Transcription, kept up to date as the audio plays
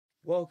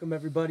Welcome,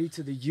 everybody,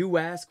 to the You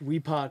Ask,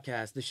 We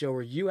podcast, the show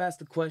where you ask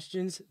the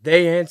questions,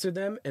 they answer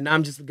them, and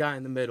I'm just the guy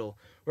in the middle.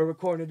 We're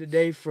recording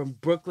today from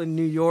Brooklyn,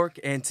 New York,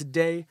 and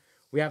today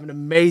we have an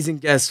amazing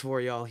guest for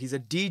y'all. He's a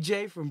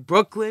DJ from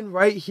Brooklyn,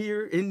 right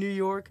here in New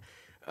York.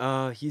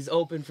 He's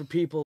open for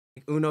people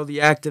like Uno the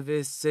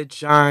Activist, Sid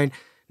Shine,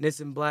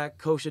 Nissan Black,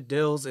 Kosha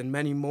Dills, and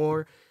many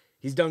more.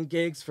 He's done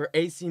gigs for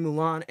AC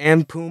Milan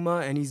and Puma,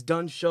 and he's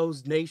done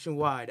shows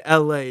nationwide,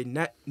 LA,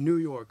 New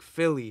York,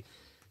 Philly,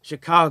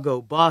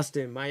 Chicago,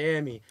 Boston,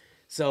 Miami.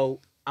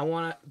 So I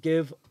want to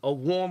give a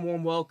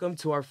warm welcome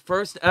to our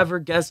first ever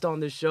guest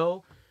on the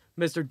show,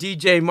 Mr.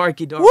 DJ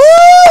Mikey Darwish.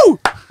 Woo!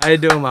 How you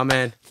doing, my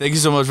man? Thank you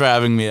so much for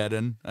having me,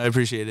 Eden. I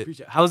appreciate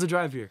it. How's the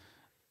drive here?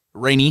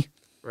 Rainy.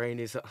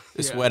 Rainy. So,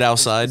 It's wet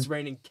outside. It's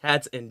raining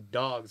cats and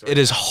dogs. Right It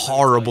is now.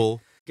 horrible.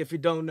 If you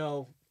don't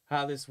know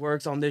how this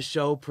works on this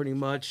show, pretty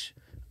much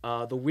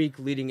the week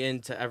leading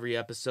into every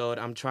episode,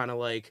 I'm trying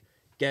to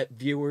get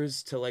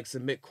viewers to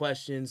submit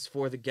questions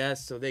for the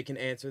guests so they can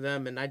answer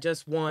them, and I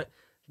just want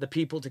the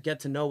people to get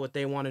to know what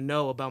they want to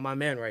know about my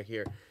man right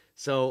here.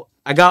 So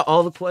I got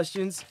all the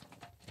questions.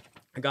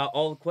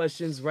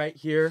 Right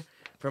here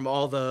from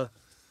all the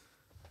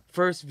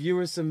first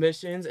viewer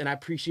submissions, and I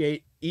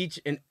appreciate each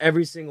and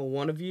every single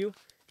one of you,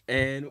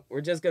 and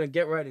we're just gonna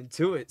get right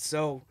into it.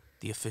 So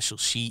The official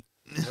sheet.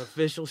 the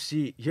official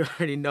sheet, you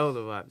already know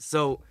the vibe.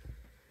 So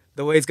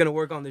the way it's going to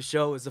work on the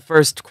show is the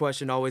first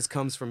question always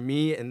comes from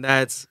me, and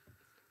that's,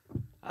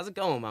 how's it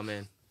going, my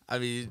man? I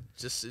mean,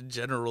 just in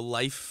general,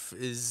 life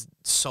is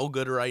so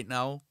good right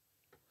now.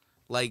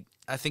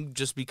 I think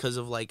just because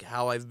of,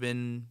 how I've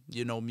been,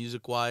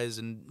 music-wise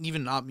and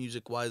even not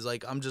music-wise,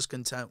 I'm just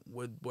content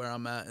with where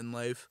I'm at in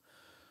life.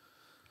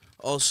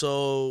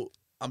 Also,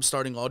 I'm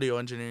starting audio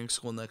engineering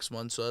school next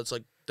month, so that's,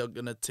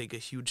 going to take a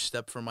huge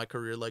step for my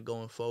career,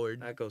 going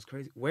forward. That goes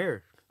crazy.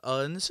 Where?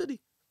 In the city.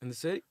 In the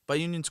city? By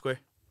Union Square.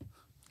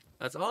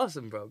 That's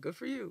awesome, bro. Good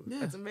for you. Yeah.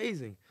 That's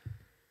amazing.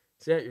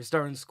 So, yeah, you're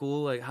starting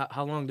school.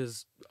 How long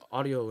does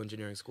audio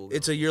engineering school go?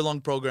 It's a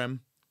year-long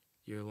program.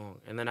 Year long.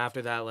 And then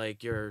after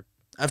that, you're...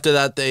 After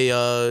that, they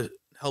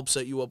help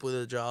set you up with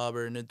a job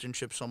or an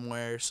internship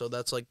somewhere. So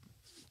that's,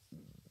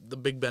 the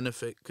big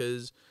benefit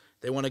because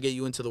they want to get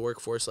you into the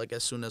workforce,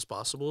 as soon as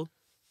possible.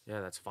 Yeah,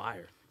 that's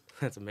fire.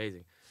 That's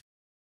amazing.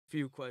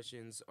 Few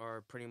questions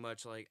are pretty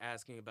much,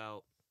 asking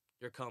about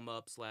your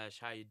come-up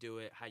 / how you do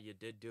it, how you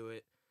did do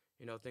it.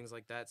 Things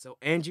like that. So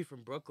Angie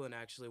from Brooklyn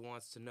actually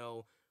wants to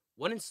know,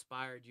 what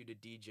inspired you to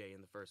DJ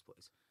in the first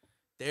place?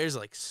 There's,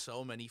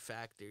 so many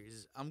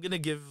factors. I'm going to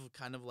give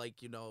kind of,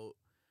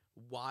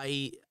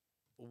 why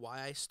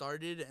I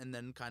started and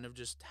then kind of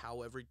just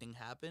how everything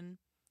happened.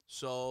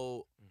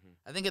 So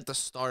I think at the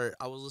start,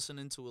 I was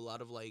listening to a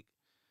lot of,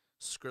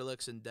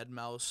 Skrillex and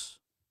Deadmau5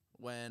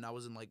 when I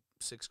was in,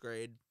 6th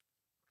grade.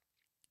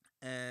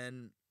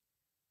 And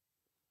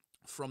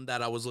from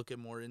that, I was looking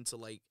more into,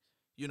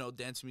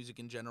 dance music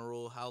in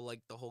general, how,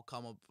 the whole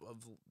come-up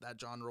of that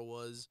genre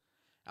was.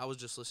 I was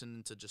just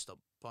listening to just a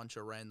bunch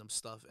of random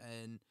stuff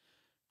and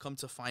come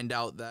to find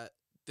out that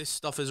this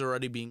stuff is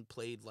already being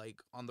played,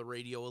 on the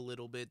radio a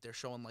little bit. They're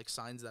showing,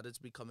 signs that it's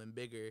becoming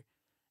bigger.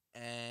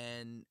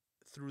 And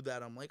through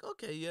that, I'm like,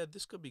 okay, yeah,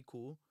 this could be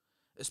cool.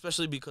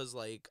 Especially because,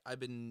 I've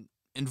been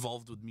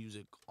involved with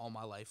music all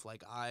my life.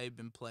 I've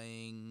been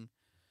playing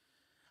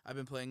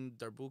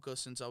darbuka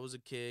since I was a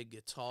kid,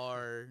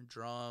 guitar,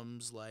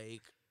 drums,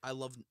 I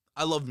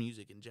love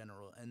music in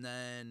general. And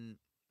then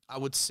I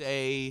would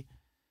say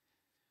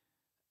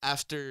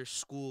after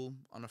school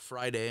on a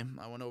Friday,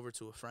 I went over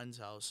to a friend's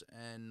house,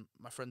 and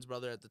my friend's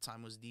brother at the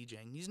time was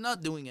DJing. He's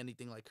not doing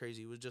anything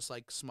crazy. It was just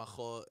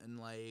smachot and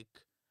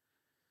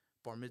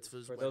bar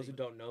mitzvahs. For those who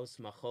don't know,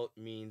 smachot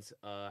means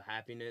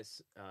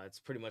happiness. It's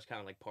pretty much kind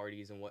of like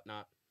parties and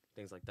whatnot,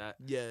 things like that.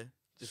 Yeah.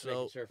 Just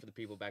making sure for the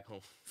people back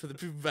home. For the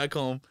people back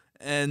home.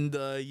 And,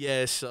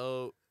 yeah,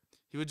 so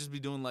he would just be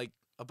doing,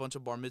 a bunch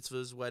of bar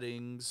mitzvahs,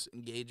 weddings,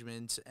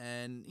 engagements,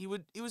 and he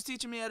was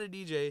teaching me how to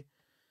DJ.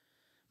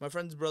 My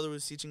friend's brother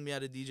was teaching me how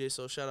to DJ,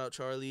 so shout out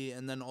Charlie.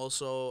 And then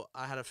also,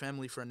 I had a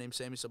family friend named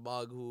Sammy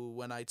Sabag, who,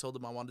 when I told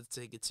him I wanted to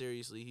take it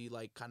seriously, he,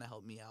 kind of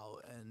helped me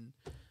out and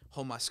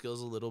hone my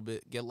skills a little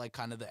bit, get,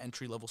 kind of the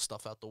entry-level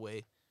stuff out the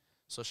way.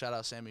 So shout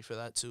out Sammy for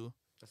that, too.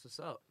 That's what's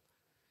up.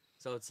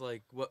 So it's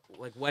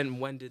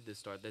when did this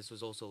start? This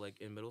was also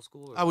in middle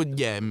school? Or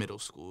in middle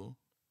school.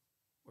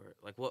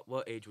 Or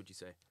what age would you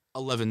say?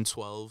 11,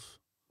 12.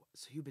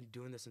 So you've been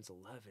doing this since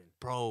 11.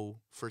 Bro,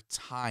 for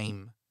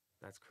time.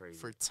 That's crazy.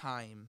 For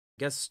time. I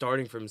guess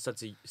starting from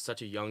such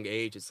a young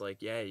age, it's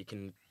you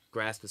can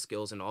grasp the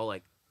skills and all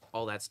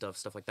that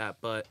stuff like that.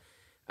 But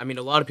I mean,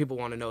 a lot of people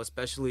want to know,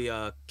 especially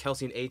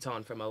Kelsey and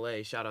Aton from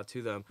LA. Shout out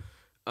to them.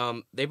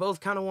 They both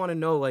kind of want to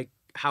know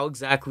how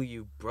exactly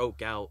you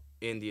broke out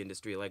in the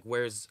industry.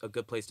 Where's a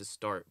good place to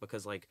start?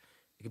 Because it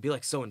could be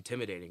so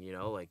intimidating,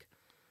 the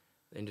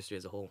industry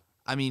as a whole.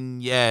 I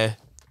mean, yeah.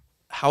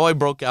 How I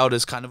broke out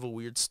is kind of a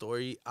weird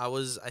story. I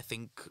was, I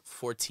think,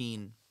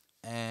 14,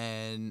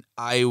 and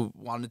I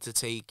wanted to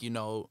take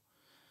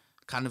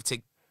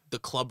the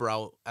club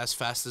route as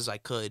fast as I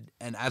could.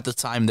 And at the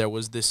time, there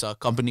was this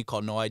company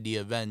called No Idea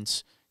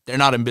Events. They're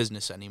not in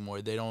business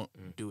anymore. They don't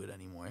do it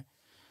anymore.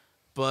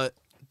 But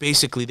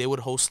basically, they would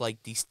host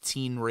like these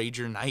teen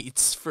rager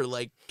nights for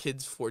like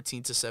kids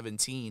 14 to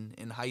 17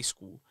 in high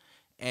school.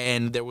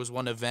 And there was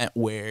one event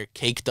where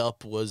Caked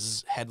Up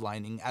was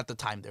headlining. At the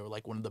time, they were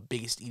like one of the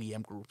biggest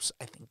EDM groups,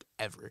 I think,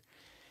 ever.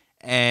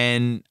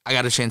 And I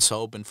got a chance to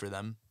open for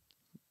them,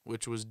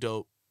 which was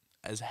dope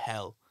as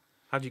hell.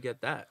 How'd you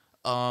get that?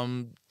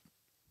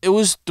 It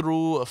was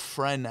through a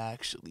friend,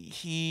 actually.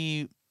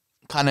 He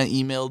kind of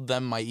emailed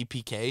them my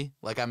EPK.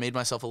 Like, I made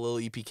myself a little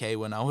EPK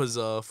when I was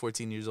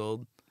 14 years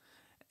old.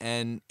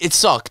 And it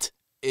sucked.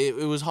 It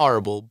was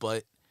horrible,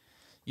 but,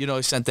 you know,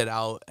 I sent it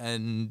out,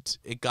 and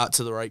it got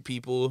to the right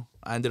people.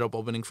 I ended up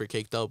opening for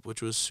Caked Up,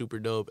 which was super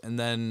dope. And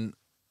then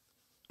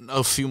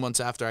a few months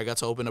after, I got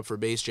to open up for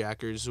Bass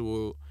Jackers,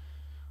 who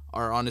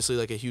are honestly,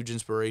 like, a huge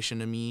inspiration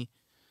to me.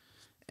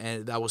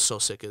 And that was so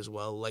sick as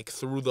well. Like,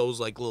 through those,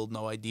 like, little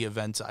No Idea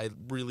events, I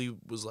really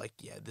was like,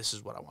 yeah, this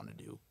is what I want to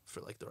do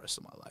for, like, the rest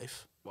of my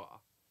life. Wow.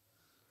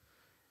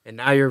 And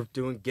now you're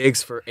doing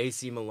gigs for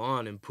AC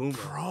Milan and Puma.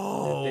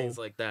 Bro. And things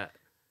like that.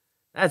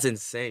 That's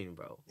insane,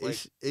 bro. Like,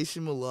 AC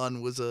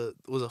Milan was a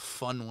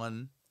fun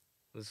one.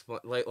 it was fun.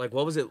 Like,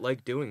 what was it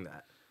like doing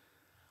that?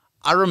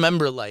 I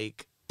remember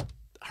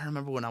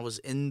when I was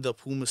in the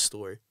Puma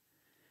store,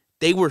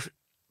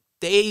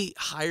 they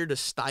hired a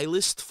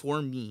stylist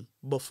for me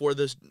before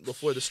the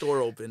store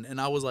opened, and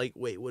I was like,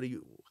 wait, what are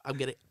you? I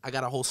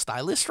got a whole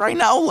stylist right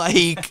now?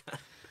 Like,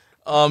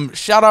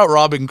 shout out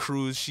Robin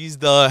Cruz. She's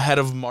the head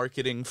of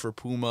marketing for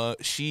Puma.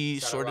 She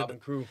sorted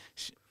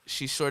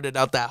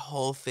out that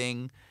whole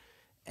thing,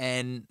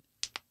 and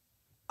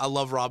I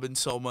love Robin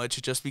so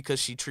much just because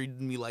she treated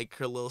me like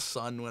her little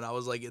son when I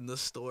was like in the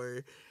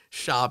store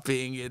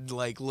shopping and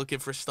like looking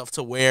for stuff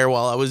to wear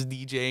while I was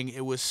DJing.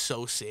 It was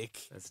so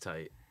sick. That's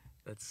tight.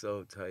 That's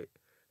so tight.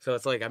 So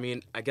it's like, I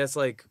mean, I guess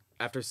like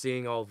after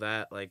seeing all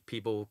that, like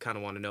people kind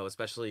of want to know,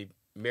 especially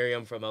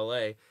Miriam from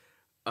LA,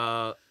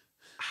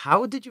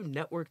 how did you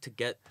network to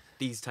get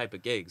these type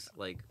of gigs?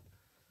 Like,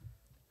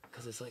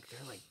 because it's like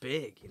they're like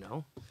big, you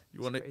know.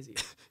 You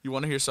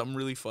want to hear something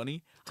really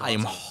funny? I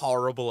am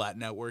horrible at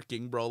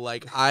networking, bro.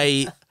 Like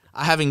I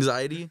have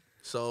anxiety,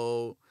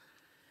 so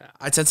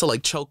I tend to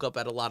like choke up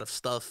at a lot of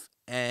stuff,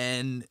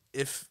 and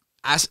if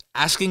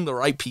asking the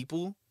right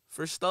people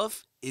for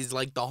stuff is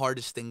like the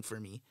hardest thing for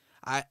me.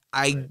 I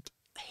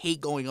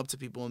hate going up to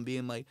people and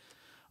being like,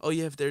 oh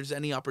yeah, if there's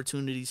any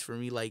opportunities for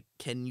me, like,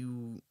 can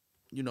you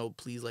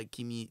please like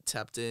keep me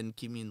tapped in,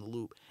 keep me in the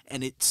loop.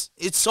 And it's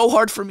so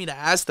hard for me to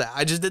ask that.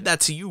 I just did that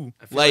to you.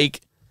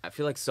 I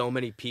feel like so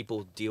many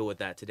people deal with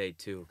that today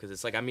too, because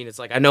it's like, I mean, it's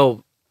like I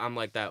know I'm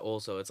like that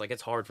also. It's like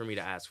it's hard for me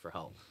to ask for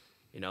help,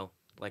 you know.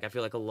 Like I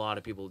feel like a lot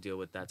of people deal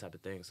with that type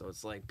of thing. So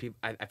it's like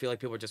I feel like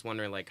people are just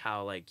wondering like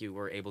how like you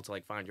were able to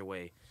like find your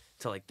way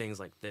to like things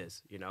like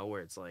this, you know,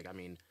 where it's like, I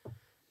mean,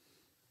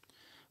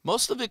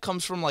 most of it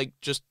comes from like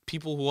just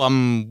people who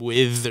I'm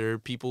with or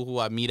people who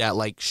I meet at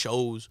like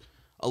shows.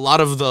 A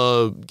lot of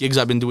the gigs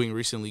I've been doing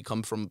recently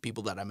come from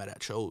people that I met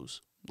at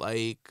shows.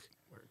 Like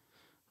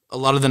a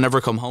lot of the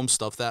Never Come Home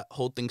stuff, that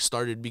whole thing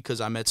started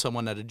because I met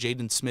someone at a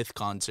Jaden Smith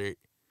concert.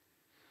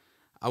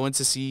 I went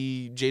to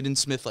see Jaden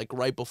Smith like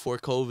right before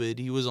COVID.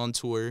 He was on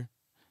tour.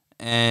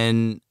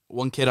 And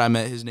one kid I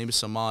met, his name is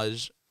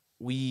Samaj.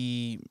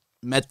 We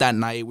met that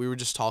night. We were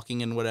just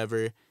talking and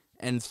whatever.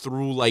 And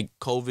through like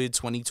COVID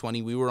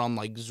 2020, we were on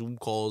like Zoom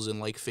calls and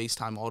like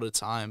FaceTime all the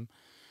time.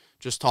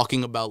 Just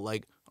talking about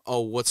like,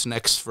 oh, what's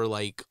next for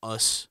like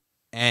us.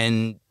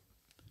 And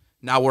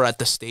now we're at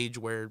the stage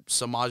where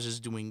Samaj is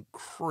doing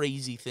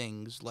crazy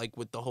things, like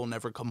with the whole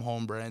Never Come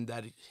Home brand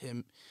that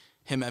him,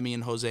 Emmy,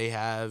 and Jose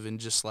have, and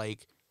just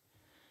like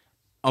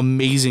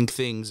amazing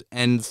things.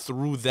 And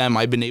through them,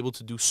 I've been able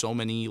to do so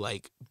many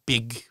like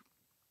big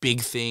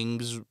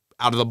things,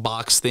 out of the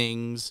box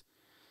things.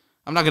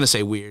 I'm not gonna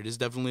say weird. It's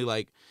definitely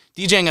like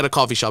DJing at a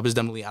coffee shop is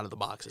definitely out of the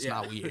box. It's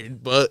not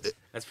weird, but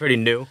that's pretty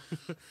new.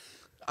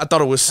 I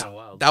thought it was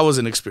that was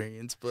an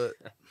experience, but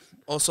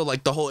also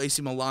like the whole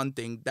AC Milan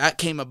thing that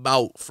came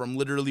about from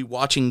literally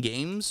watching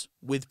games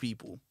with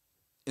people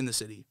in the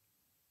city,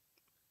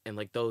 and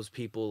like those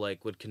people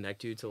like would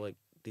connect you to like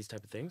these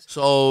type of things.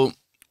 So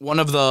one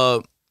of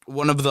the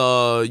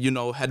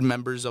head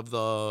members of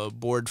the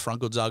board,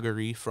 Franco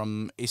Zagari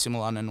from AC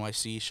Milan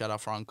NYC, shout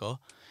out Franco.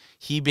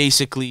 He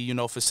basically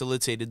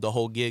facilitated the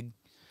whole gig.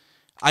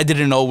 I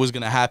didn't know it was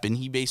gonna happen.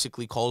 He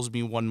basically calls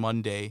me one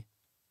Monday,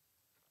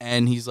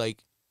 and he's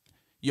like,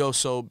 yo,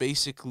 so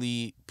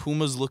basically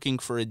Puma's looking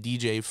for a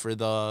DJ for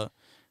the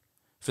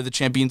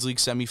Champions League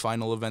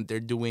semifinal event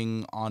they're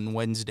doing on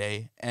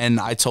Wednesday. And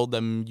I told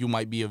them you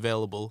might be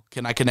available.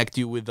 Can I connect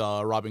you with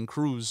Robin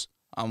Cruz?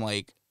 I'm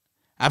like,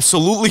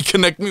 absolutely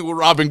connect me with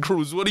Robin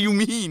Cruz. What do you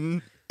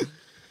mean?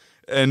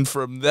 And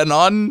from then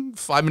on,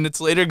 5 minutes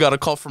later, got a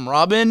call from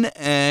Robin,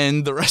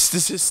 and the rest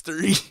is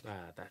history.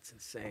 That's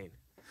insane.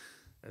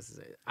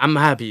 I'm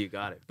happy you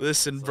got it.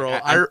 Listen, bro,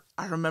 I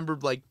remember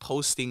like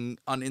posting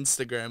on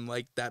Instagram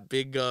like that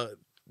big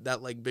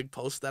like big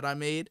post that I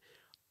made.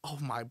 Oh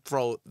my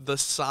bro, the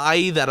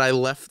sigh that I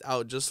left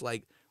out, just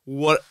like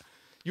what,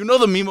 you know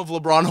the meme of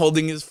LeBron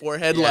holding his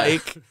forehead, Yeah.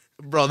 like,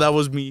 bro, that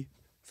was me.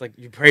 It's like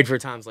you prayed for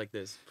times like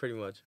this, pretty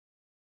much.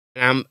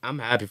 And I'm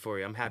happy for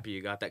you. I'm happy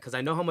you got that because I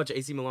know how much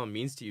AC Milan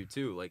means to you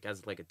too, like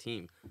as like a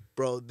team.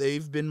 Bro,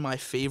 they've been my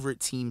favorite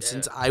team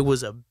since Yeah. I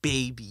was a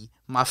baby.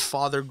 My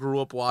father grew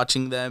up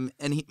watching them,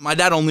 and my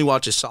dad only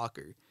watches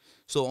soccer.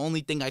 So the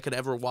only thing I could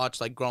ever watch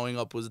like growing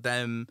up was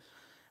them.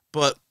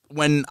 But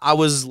when I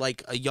was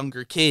like a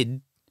younger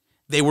kid,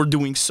 they were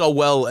doing so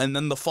well, and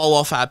then the fall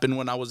off happened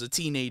when I was a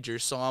teenager.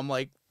 So I'm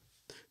like,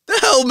 the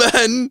hell,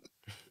 man.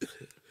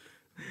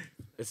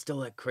 It's still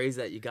like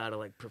crazy that you gotta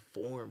like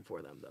perform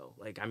for them though.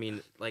 Like I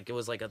mean, like it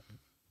was like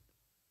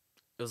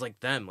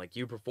them. Like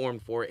you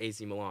performed for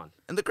AC Milan.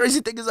 And the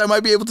crazy thing is I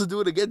might be able to do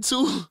it again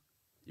too.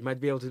 You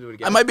might be able to do it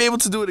again. I might be able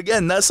to do it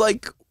again. That's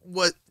like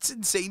what's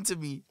insane to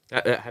me.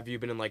 Have you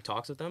been in like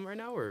talks with them right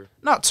now, or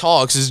Not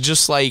talks. It's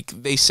just like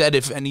they said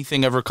if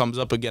anything ever comes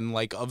up again,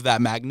 like of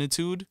that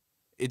magnitude,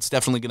 it's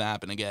definitely gonna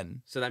happen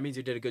again. so that means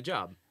you did a good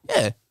job.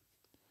 Yeah,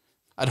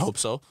 I'd hope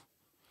so.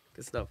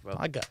 Good stuff, bro.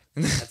 I got.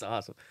 That's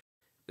awesome.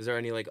 Is there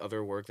any like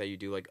other work that you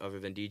do like other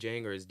than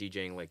DJing, or is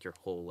DJing like your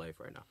whole life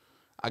right now?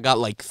 I got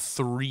like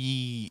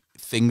 3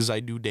 things I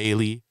do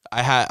daily.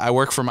 I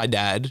work for my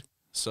dad,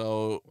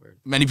 so Word.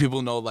 many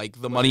people know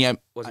like the money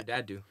What's your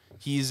dad do?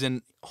 he's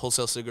in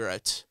wholesale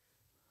cigarettes.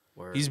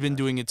 Word, He's been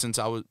gotcha. doing it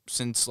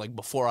since like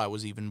before I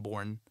was even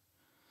born.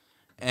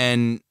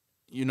 And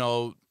you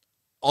know,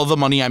 all the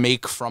money I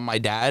make from my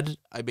dad,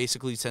 I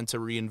basically tend to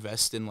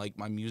reinvest in like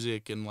my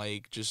music and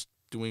like just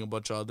doing a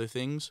bunch of other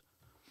things.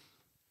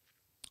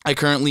 I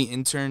currently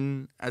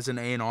intern as an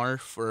A&R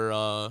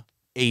for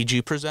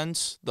AG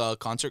Presents, the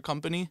concert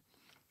company.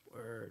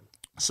 Word.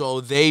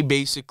 So they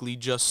basically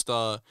just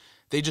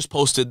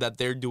posted that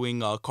they're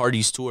doing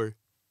Cardi's tour,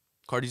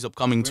 Cardi's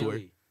upcoming tour.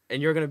 Really?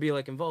 And you're gonna be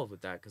like involved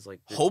with that because like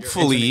you're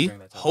Hopefully, interning during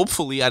that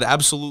time. I'd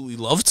absolutely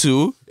love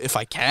to if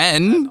I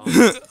can.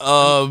 That's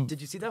awesome. Um,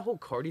 Did you see that whole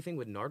Cardi thing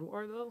with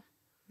Nardwar though?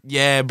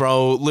 yeah,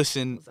 bro.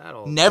 Listen, What's that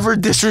all? never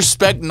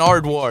disrespect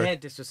Nardwar.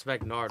 Can't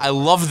disrespect Nardwar. I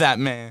love that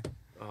man,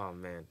 Oh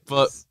man.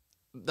 but It's-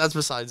 that's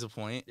besides the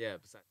point. yeah.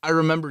 I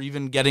remember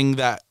even getting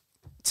that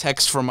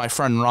text from my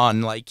friend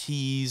Ron. Like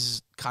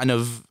he's kind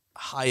of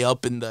high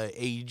up in the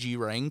AEG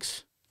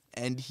ranks,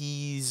 and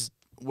he's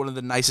one of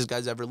the nicest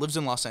guys ever. Lives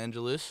in Los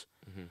Angeles.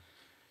 Mhm.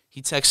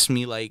 He texts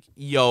me like,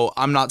 "Yo,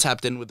 I'm not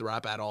tapped in with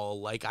rap at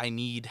all. Like I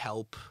need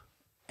help,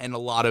 and a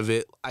lot of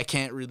it I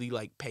can't really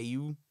like pay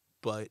you,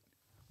 but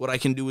what I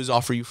can do is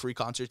offer you free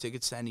concert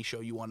tickets to any show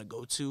you want to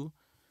go to.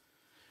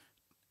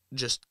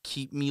 Just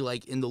keep me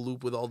like in the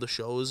loop with all the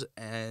shows,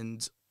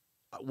 and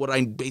what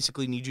I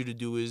basically need you to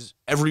do is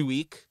every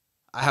week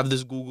I have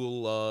this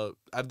Google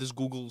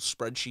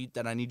spreadsheet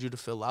that I need you to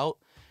fill out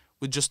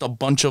with just a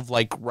bunch of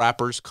like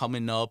rappers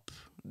coming up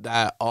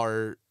that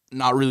are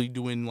not really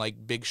doing like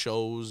big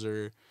shows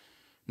or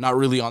not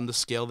really on the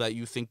scale that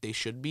you think they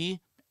should be,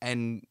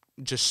 and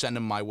just send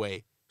them my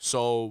way."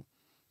 So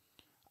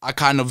I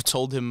kind of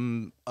told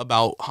him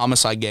about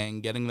Homicide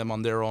Gang, getting them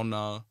on their own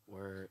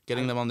Word.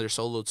 getting them on their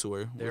solo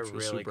tour, They're which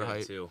was really super good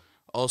hype. too.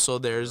 Also,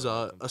 there's really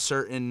a, like 'em. a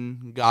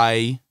certain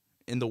guy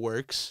in the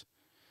works,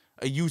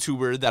 a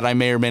YouTuber that I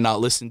may or may not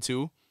listen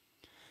to,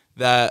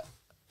 that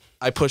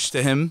I pushed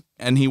to him,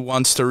 and he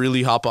wants to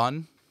really hop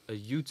on. A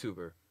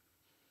YouTuber.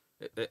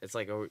 It's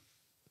like a.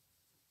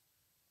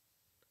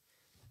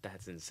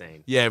 That's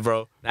insane. Yeah,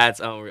 bro. That's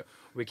unreal.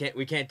 We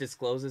can't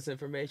disclose this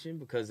information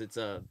because it's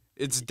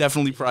It's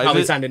definitely probably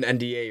private. signed an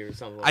NDA or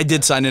something. Like I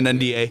did that. sign an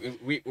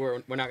NDA.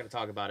 We're not gonna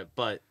talk about it,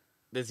 but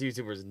this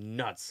YouTuber's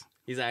nuts.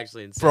 He's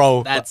actually insane.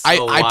 Bro, That's I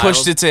so pushed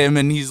wild. it to him,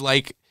 and he's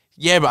like,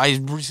 "Yeah, but I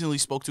recently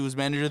spoke to his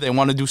manager. They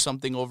want to do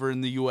something over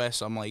in the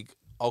U.S." I'm like,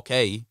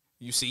 "Okay,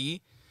 you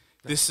see,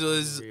 this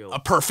is unreal. a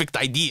perfect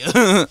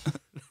idea."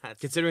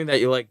 Considering that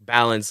you like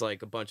balance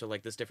like a bunch of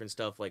like this different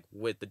stuff like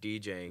with the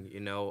DJing, you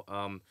know,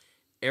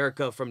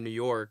 Erica from New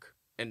York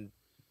and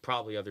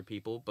probably other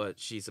people, but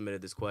she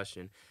submitted this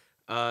question.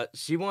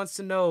 She wants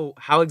to know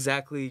how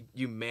exactly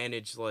you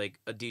manage like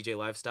a DJ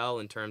lifestyle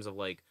in terms of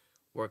like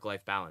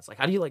work-life balance. Like,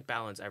 how do you like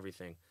balance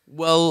everything?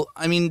 Well,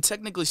 I mean,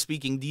 technically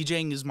speaking,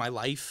 DJing is my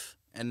life,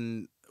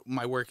 and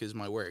my work is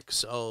my work.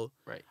 So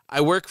Right.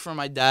 I work for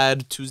my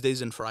dad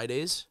Tuesdays and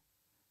Fridays,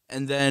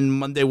 and then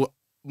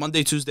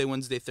Monday, Tuesday,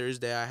 Wednesday,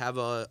 Thursday, I have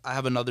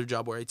another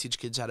job where I teach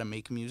kids how to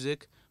make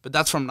music, but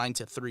that's from 9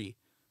 to 3.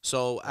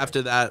 So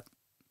after that,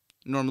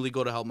 normally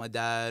go to help my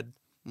dad,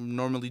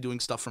 normally doing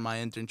stuff for my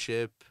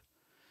internship,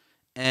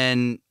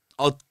 and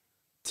I'll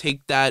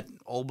take that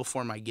all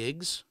before my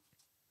gigs.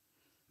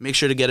 Make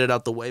sure to get it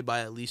out the way by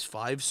at least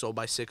 5, so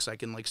by 6 I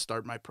can like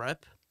start my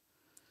prep.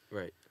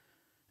 Right.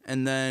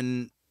 And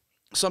then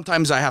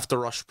sometimes I have to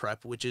rush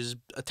prep, which is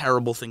a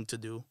terrible thing to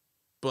do,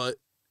 but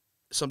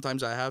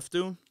sometimes I have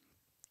to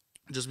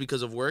just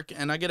because of work,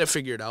 and I get it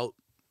figured out.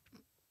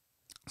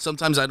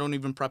 Sometimes I don't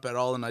even prep at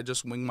all, and I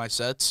just wing my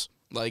sets.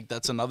 Like,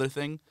 that's another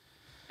thing.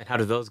 And how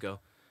do those go?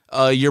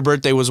 Your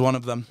birthday was one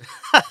of them.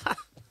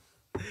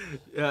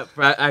 Yeah,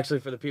 actually,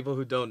 for the people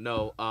who don't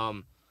know,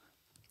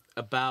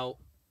 about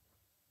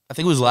I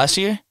think it was last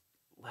year.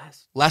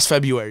 last Last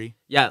February.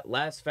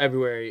 last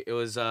February, it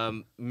was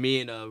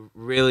me and a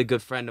really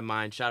good friend of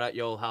mine. Shout out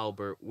Yoel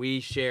Halbert. We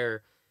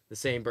share the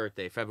same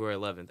birthday, February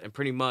 11th, and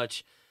pretty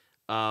much,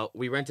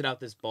 we rented out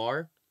this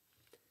bar,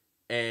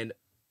 and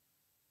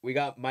we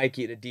got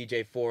Mikey to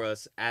DJ for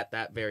us at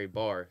that very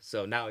bar.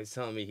 So now he's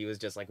telling me he was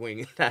just like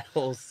winging that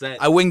whole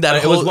set. I winged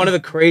that. It was one of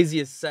the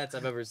craziest sets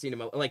I've ever seen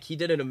him. Like, he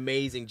did an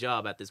amazing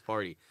job at this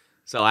party.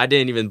 So I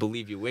didn't even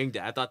believe you winged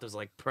it. I thought this was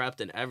like prepped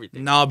and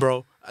everything. Nah,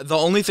 bro. The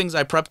only things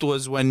I prepped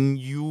was when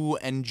you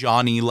and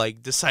Johnny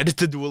like decided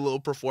to do a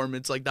little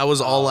performance. Like that was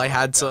all I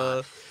had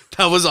to.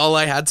 That was all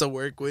I had to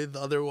work with.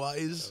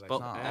 Otherwise, But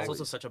that's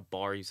also such a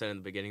bar you said in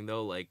the beginning,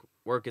 though. Like,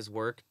 work is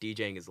work,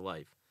 DJing is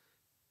life.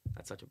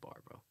 That's such a bar,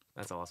 bro.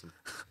 That's awesome.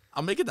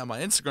 I'm making that my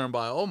Instagram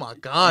bio. Oh my You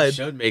god.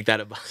 should make that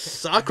a bar.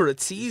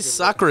 Socrates.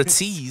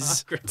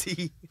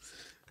 Socrates.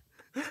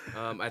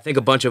 I think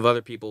a bunch of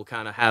other people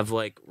kind of have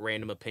like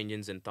random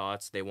opinions and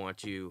thoughts they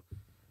want you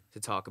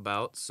to talk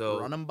about. So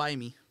Run them by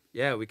me.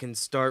 yeah, we can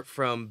start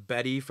from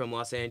Betty from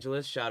Los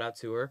Angeles. Shout out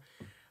to her.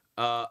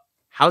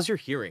 How's your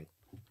hearing?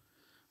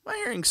 My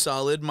hearing's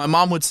solid. My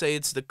mom would say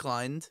it's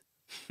declined.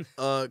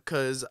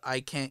 Cause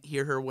I can't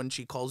hear her when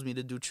she calls me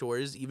to do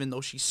chores, even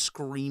though she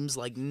screams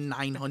like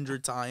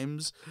 900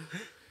 times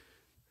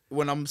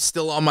when I'm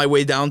still on my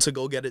way down to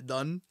go get it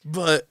done.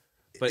 But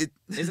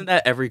Isn't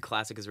that every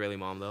classic Israeli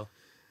mom though?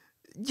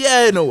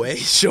 yeah, in a way,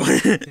 sure.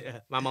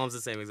 Yeah, my mom's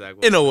the same exact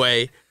way. In a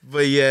way,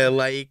 but yeah,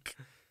 like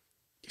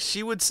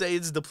she would say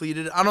it's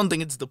depleted. I don't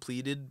think it's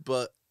depleted,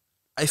 but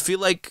I feel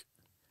like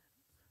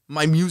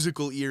my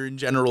musical ear in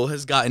general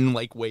has gotten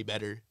like way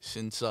better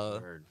since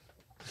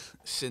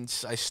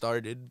I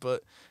started,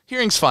 but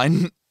hearing's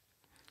fine.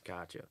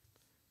 Gotcha.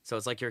 So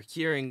it's like your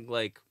hearing,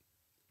 like,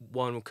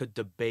 one could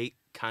debate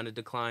kind of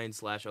decline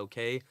 /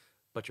 okay,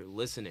 but you're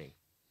listening.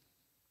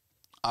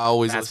 I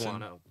always That's listen.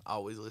 one oh. I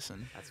always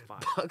listen. That's fine.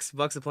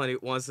 Bucks of Plenty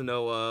wants to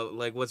know,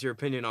 like, what's your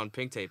opinion on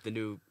Pink Tape, the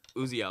new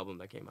Uzi album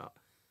that came out?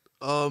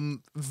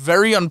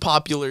 Very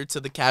unpopular to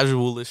the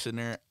casual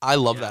listener. I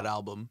love that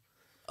album.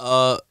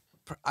 I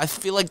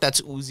feel like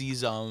that's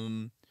Uzi's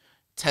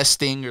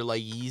testing or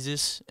like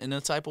Yeezus in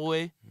a type of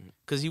way,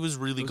 because he was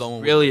really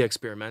going really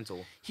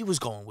experimental. He was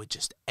going with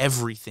just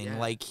everything. Yeah.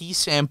 Like he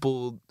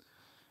sampled.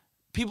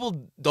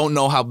 People don't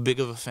know how big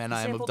of a fan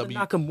I am of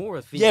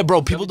Nakamura theme. Yeah,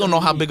 bro. People don't know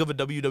how big of a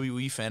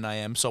WWE fan I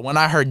am. So when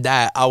I heard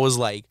that, I was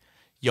like,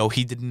 "Yo,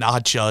 he did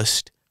not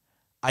just."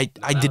 I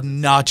did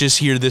not just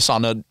hear this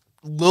on a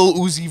Lil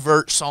Uzi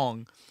Vert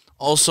song.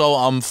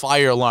 Also,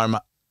 Fire Alarm.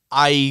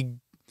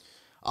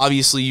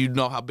 Obviously, you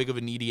know how big of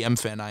an EDM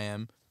fan I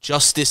am.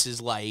 Justice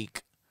is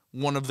like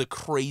one of the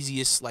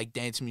craziest like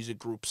dance music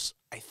groups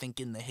I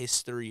think in the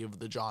history of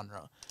the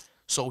genre.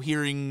 So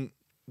hearing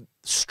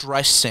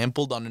Stress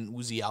sampled on an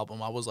Uzi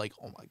album, I was like,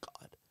 oh my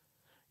god,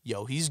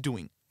 yo, he's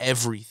doing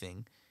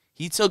everything.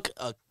 He took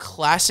a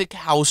classic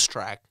house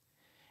track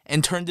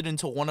and turned it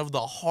into one of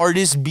the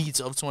hardest beats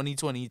of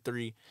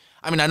 2023.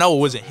 I mean, I know it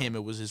wasn't him,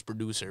 it was his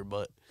producer,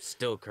 but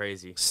still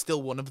crazy.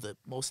 Still one of the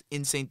most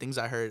insane things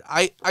I heard.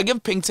 I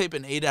give Pink Tape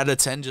an 8 out of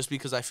 10 just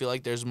because I feel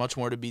like there's much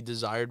more to be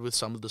desired with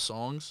some of the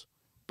songs,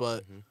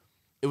 but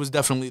it's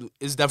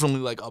definitely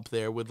like up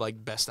there with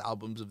like best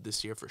albums of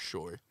this year for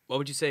sure. What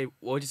would you say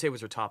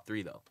was your top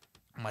 3 though?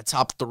 My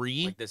top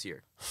 3 like this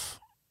year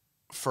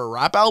for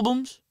rap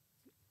albums?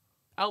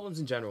 Albums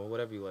in general,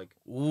 whatever you like.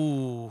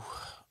 Ooh.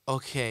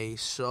 Okay,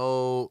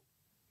 so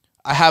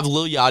I have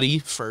Lil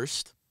Yachty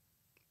first.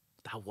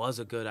 That was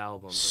a good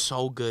album. Bro.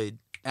 So good.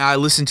 And I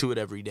listen to it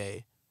every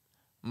day.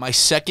 My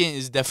second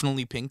is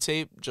definitely Pink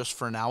Tape, just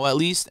for now at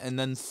least. And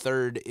then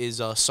third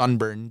is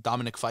Sunburn,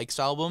 Dominic Fike's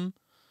album.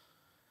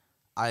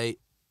 It's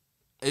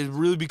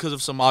really because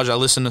of Samaj. I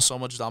listen to so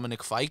much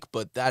Dominic Fike,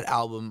 but that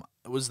album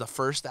was the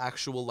first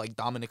actual like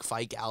Dominic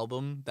Fike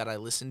album that I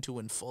listened to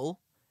in full.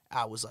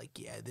 I was like,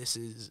 yeah, this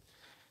is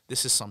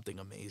something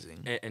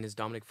amazing. And is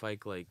Dominic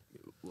Fike like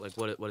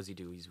what does he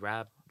do? He's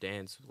rap,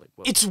 dance, like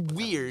what? It's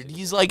weird.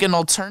 He's like an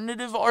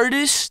alternative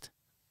artist,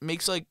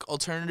 makes like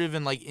alternative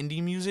and like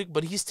indie music,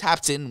 but he's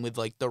tapped in with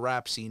like the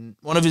rap scene.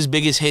 One of his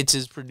biggest hits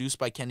is produced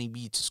by Kenny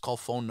Beats. It's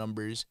called Phone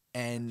Numbers,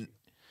 and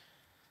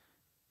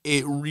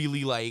it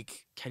really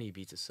like Kenny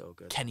Beats is so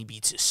good. Kenny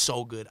Beats is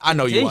so good. I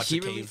know you watch The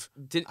Cave.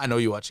 I know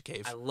you watch The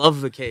Cave. I love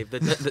The Cave.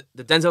 The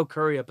Denzel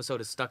Curry episode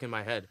is stuck in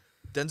my head.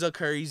 Denzel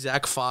Curry,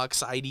 Zach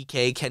Fox,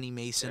 IDK, Kenny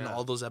Mason,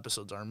 all those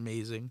episodes are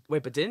amazing.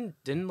 Wait, but didn't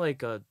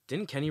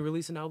Kenny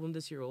release an album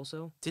this year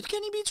also? Did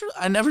Kenny Beats?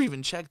 I never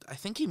even checked. I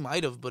think he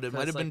might have, but it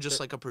might have been just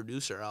like a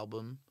producer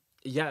album.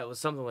 Yeah, it was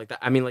something like that.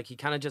 I mean, like he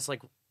kind of just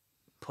like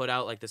put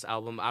out like this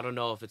album. I don't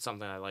know if it's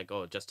something I like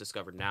just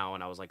discovered now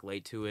and I was like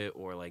late to it,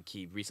 or like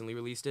he recently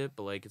released it,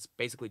 but like it's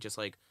basically just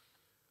like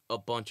a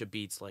bunch of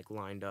beats like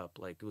lined up.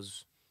 Like it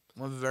was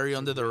very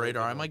under the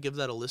radar. I might give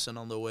that a listen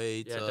on the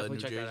way to New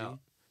Jersey. That out.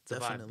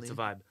 Definitely. It's a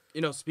vibe.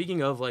 You know,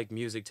 speaking of like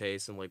music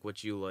taste and like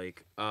what you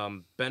like,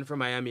 Ben from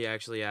Miami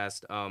actually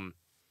asked,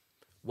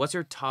 what's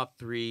your top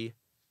 3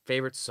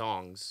 favorite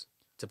songs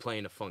to play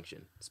in a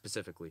function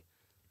specifically?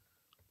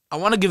 I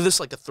want to give this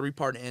like a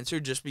 3-part answer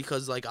just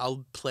because like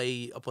I'll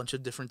play a bunch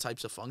of different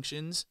types of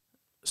functions.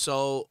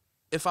 So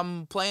if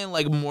I'm playing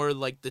like more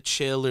like the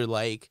chill or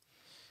like,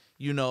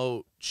 you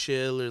know,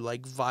 chill or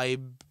like vibey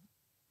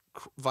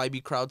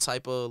crowd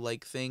type of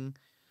like thing,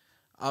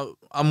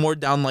 I'm more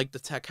down like the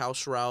tech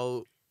house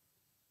route,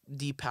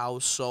 deep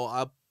house.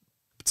 So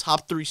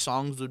top 3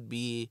 songs would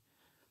be,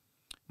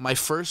 my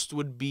first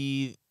would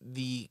be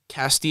the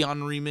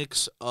Castillon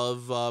remix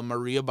of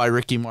Maria by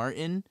Ricky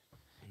Martin.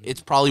 It's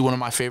probably one of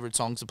my favorite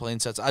songs to play in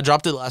sets. I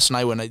dropped it last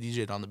night when I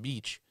DJ'd on the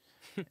beach,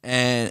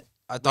 and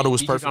I thought it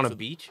was perfect. On a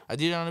beach? I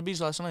did it on a beach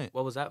last night.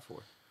 What was that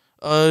for?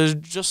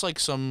 Just like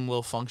some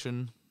little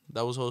function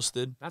that was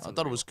hosted. That's I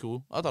thought it was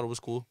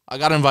cool. I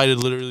got invited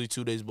literally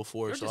 2 days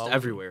before. You're so just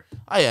everywhere.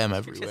 I am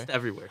everywhere. Just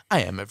everywhere.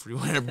 I am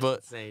everywhere. But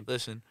Insane.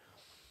 listen,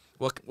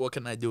 what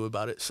can I do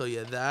about it? So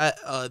yeah, that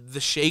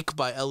The Shake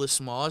by Ellis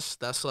Moss.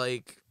 That's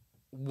like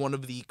one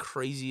of the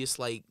craziest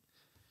like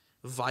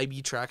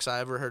vibey tracks I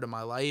ever heard in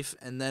my life.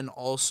 And then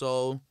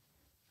also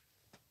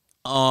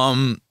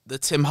the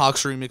Tim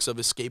Hawks remix of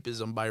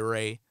Escapism by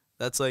Ray.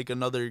 That's like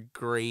another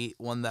great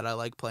one that I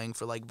like playing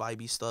for like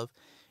vibey stuff.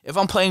 If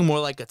I'm playing more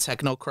like a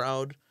techno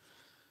crowd,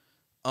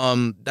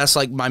 that's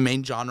like my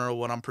main genre of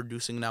what I'm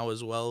producing now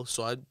as well.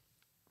 So I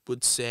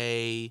would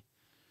say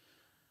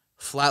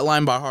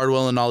Flatline by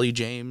Hardwell and Ollie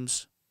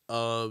James,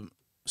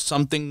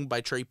 Something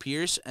by Trey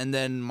Pierce, and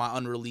then my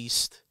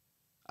unreleased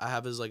I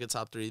have as like a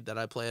top 3 that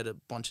I play at a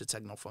bunch of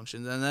techno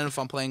functions. And then if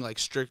I'm playing like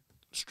strict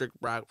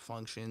rap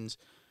functions,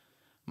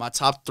 my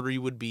top 3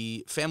 would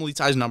be Family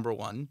Ties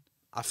 #1.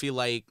 I feel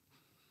like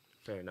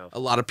fair enough. A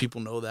lot of people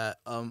know that.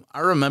 I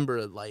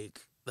remember like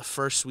the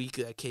first week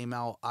that came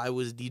out, I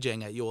was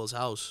DJing at Yoel's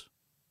house,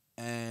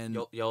 and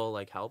Yoel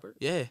like Halbert?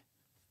 Yeah.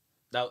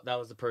 That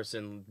was the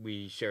person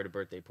we shared a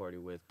birthday party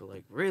with, but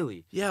like,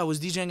 really? Yeah, I was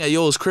DJing at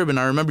Yoel's crib, and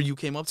I remember you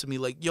came up to me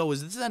like, yo,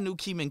 is this that new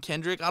Keeman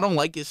Kendrick? I don't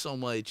like it so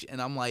much.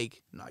 And I'm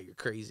like, no, you're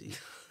crazy.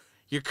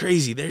 You're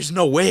crazy. There's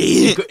no way.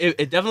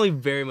 It definitely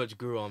very much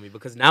grew on me,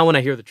 because now when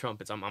I hear the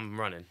trumpets, I'm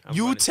running.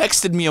 You running.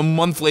 Texted me a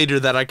month later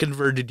that I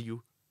converted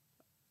you.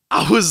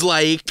 I was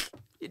like...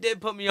 You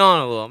did put me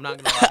on a little. I'm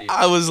not going to lie to you.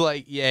 I was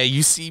like, yeah,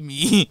 you see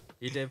me.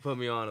 You did put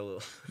me on a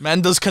little. Man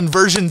does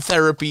conversion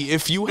therapy.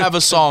 If you have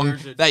a song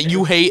that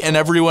you hate and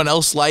everyone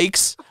else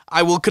likes,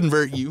 I will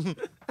convert you.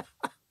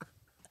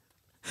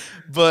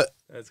 But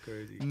that's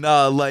crazy.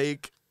 Nah,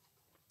 like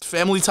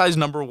Family Ties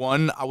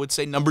 #1. I would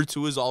say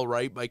 #2 is All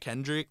Right by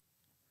Kendrick.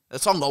 That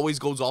song always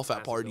goes off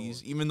at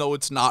parties, even though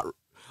it's not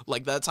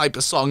like that type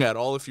of song at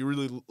all. If you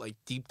really like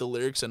deep the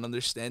lyrics and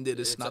understand it,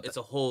 it's not. It's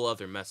a whole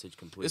other message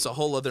completely. It's a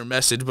whole other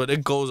message, but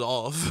it goes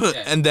off.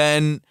 Yeah. And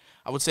then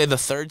I would say the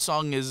third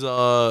song is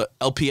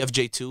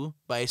LPFJ2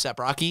 by A$AP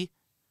Rocky.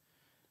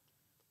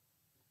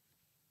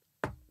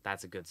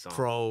 That's a good song.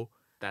 Bro.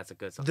 That's a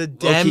good song. The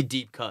low-key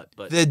deep cut,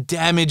 but the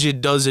damage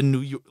it does in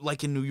New York,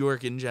 like in New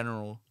York in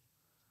general,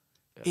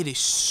 it is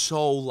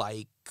so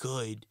like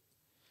good.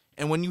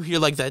 And when you hear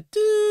like that,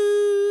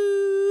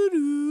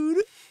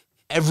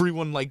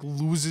 everyone like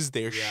loses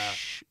their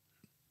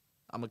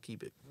I'm gonna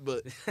keep it,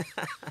 but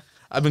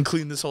I've been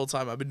clean this whole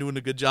time. I've been doing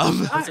a good job.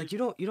 It's like you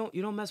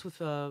don't mess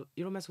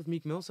with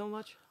Meek Mill so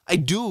much. I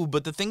do,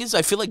 but the thing is,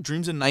 I feel like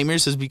Dreams and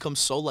Nightmares has become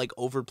so like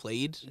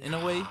overplayed in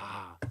a way.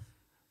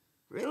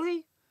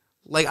 Really?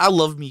 Like I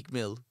love Meek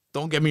Mill.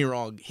 Don't get me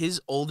wrong. His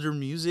older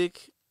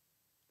music,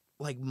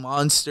 like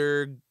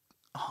Monster,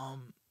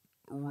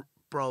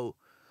 bro,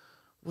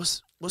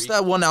 what's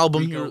that one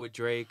album Rico with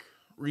Drake?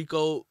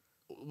 Rico.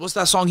 What's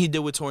that song he did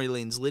with Tory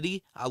Lanez?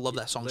 Liddy? I love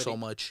that song so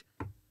much.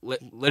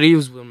 Liddy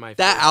was one of my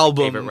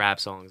favorite rap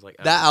songs. Like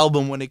that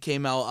album, when it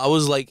came out, I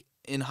was like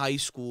in high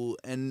school,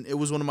 and it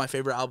was one of my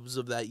favorite albums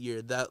of that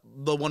year. The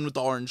one with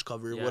the orange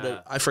cover.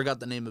 Yeah. I forgot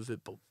the name of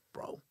it, but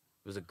bro,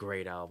 it was a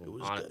great album. It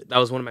was good. That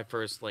was one of my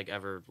first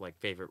ever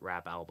favorite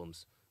rap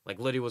albums. Like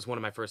Liddy was one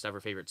of my first ever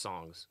favorite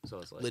songs. So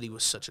it's like Liddy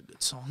was such a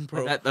good song,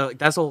 bro. That's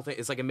the whole thing.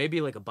 It's like it may be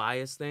like a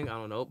bias thing. I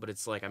don't know, but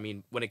it's like, I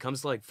mean, when it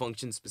comes to like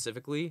function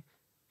specifically,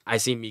 I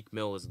see Meek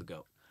Mill as the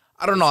GOAT.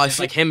 I don't know. It's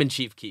like him and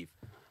Chief Keef.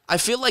 I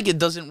feel like it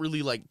doesn't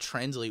really like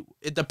translate.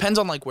 It depends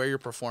on like where you're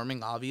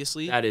performing,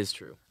 obviously. That is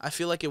true. I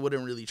feel like it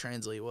wouldn't really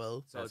translate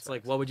well. So it's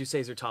like, what would you say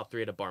is your top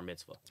 3 at a bar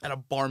mitzvah? At a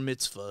bar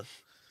mitzvah.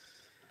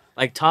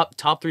 Like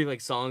top 3 like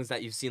songs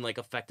that you've seen like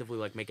effectively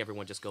like make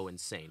everyone just go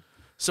insane.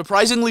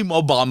 Surprisingly,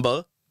 Mo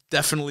Bamba.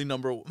 Definitely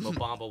 #1. Mo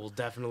Bamba will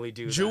definitely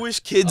do that. Jewish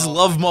kids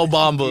love Mo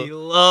Bamba. We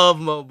love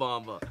Mo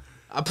Bamba.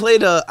 I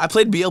played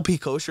BLP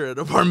Kosher at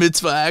a bar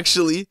mitzvah,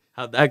 actually.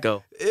 How'd that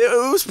go?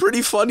 It was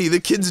pretty funny. The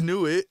kids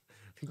knew it.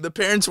 The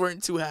parents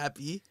weren't too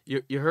happy.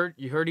 You heard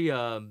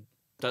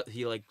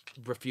he like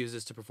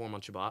refuses to perform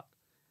on Shabbat?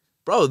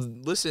 Bro,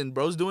 listen,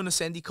 bro's doing a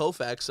Sandy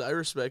Koufax, so I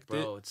respect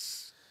it. Bro,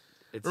 it's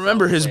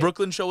remember, his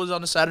Brooklyn show was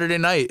on a Saturday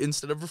night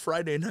instead of a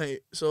Friday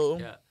night. So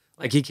yeah.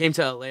 Like he came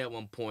to LA at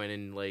one point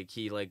and like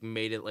he like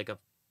made it like a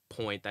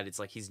point that it's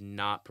like he's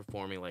not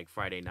performing like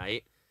Friday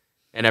night.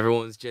 And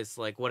everyone's just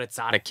like, what it's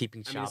out of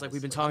keeping Shabbos. I mean, it's like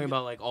we've been Like, talking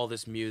about like all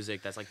this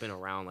music that's like been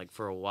around like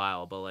for a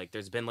while, but like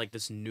there's been like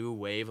this new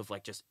wave of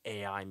like just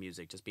AI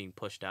music just being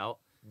pushed out.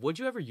 Would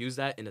you ever use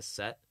that in a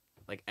set?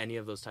 Like any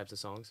of those types of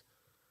songs?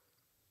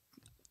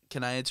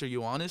 Can I answer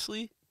you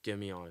honestly? Give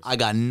me honest. I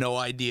got no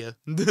idea.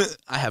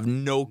 I have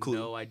no clue.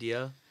 No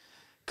idea.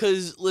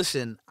 Cause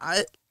listen,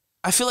 I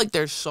feel like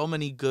there's so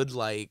many good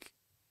like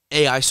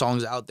AI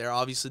songs out there.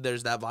 Obviously,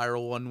 there's that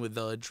viral one with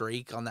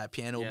Drake on that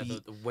piano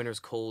beat. The Winter's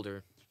Cold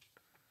or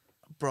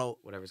bro,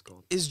 whatever it's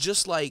called. It's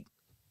just like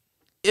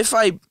if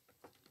I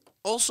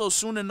also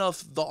soon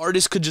enough the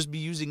artist could just be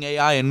using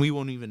AI and we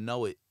won't even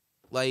know it.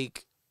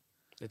 Like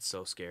it's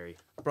so scary.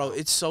 Bro,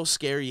 it's so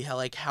scary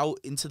how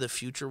into the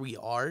future we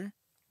are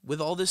with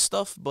all this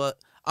stuff, but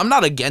I'm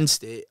not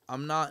against it.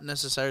 I'm not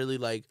necessarily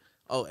like,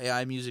 oh,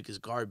 AI music is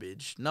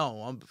garbage.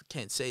 No, I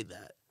can't say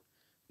that.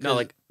 No,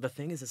 like the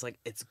thing is, it's like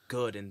it's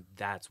good, and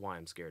that's why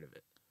I'm scared of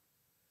it.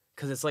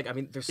 Cause it's like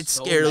it's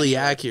so scarily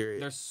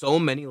accurate. There's so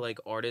many like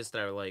artists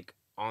that are like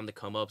on the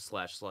come up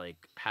 /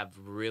 like have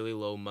really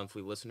low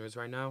monthly listeners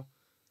right now,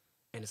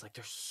 and it's like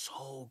they're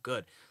so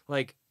good.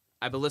 Like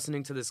I've been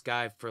listening to this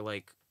guy for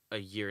like a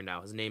year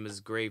now. His name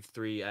is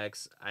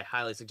Grave3X. I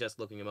highly suggest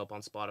looking him up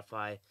on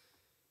Spotify.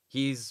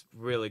 He's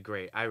really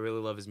great. I really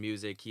love his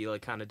music. He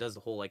like kind of does the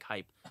whole like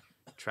hype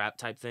trap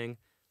type thing,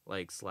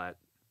 like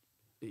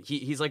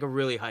He's like a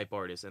really hype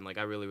artist, and like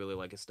I really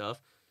like his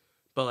stuff,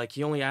 but like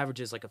he only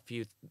averages like a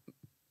few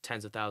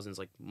tens of thousands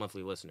like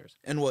monthly listeners.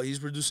 And what, he's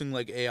producing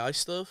like AI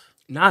stuff?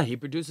 Nah, he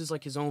produces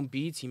like his own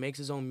beats. He makes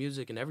his own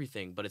music and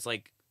everything. But it's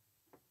like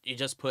you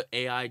just put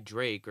AI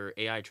Drake or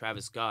AI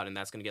Travis Scott, and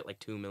that's gonna get like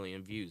 2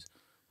 million views,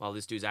 while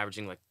this dude's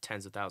averaging like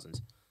tens of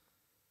thousands.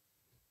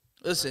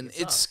 Listen,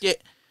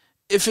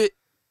 if it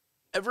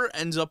ever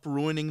ends up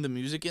ruining the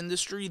music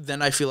industry,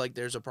 then I feel like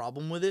there's a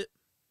problem with it.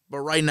 But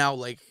right now,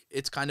 like,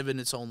 it's kind of in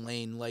its own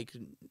lane. Like,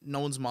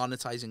 no one's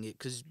monetizing it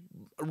because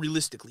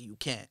realistically, you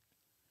can't.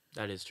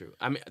 That is true.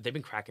 I mean, they've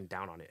been cracking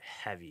down on it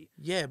heavy.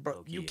 Yeah,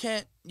 bro, you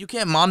can't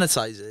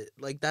monetize it.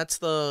 Like, that's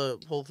the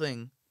whole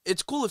thing.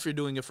 It's cool if you're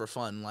doing it for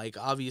fun. Like,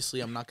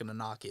 obviously, I'm not gonna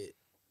knock it.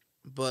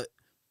 But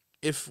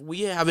if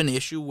we have an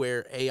issue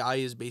where AI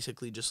is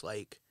basically just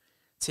like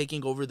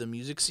taking over the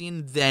music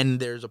scene, then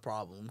there's a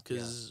problem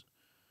because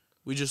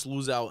we just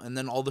lose out, and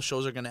then all the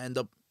shows are gonna end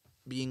up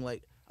being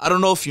like, I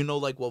don't know if you know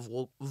like what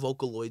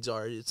Vocaloids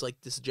are. It's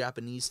like this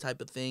Japanese type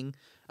of thing.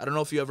 I don't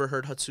know if you ever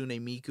heard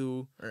Hatsune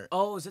Miku.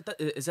 Oh, is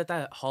that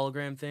that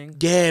hologram thing?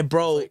 Yeah,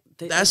 bro. Like,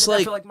 that's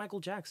like like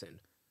Michael Jackson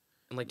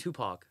and like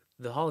Tupac,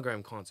 the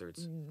hologram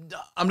concerts.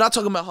 I'm not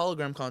talking about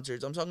hologram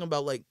concerts. I'm talking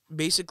about like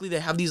basically they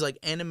have these like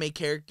anime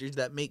characters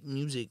that make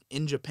music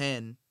in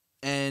Japan,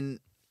 and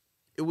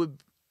it would.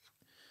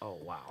 Oh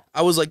wow!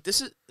 I was like,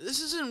 this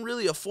isn't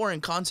really a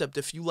foreign concept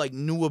if you like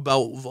knew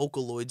about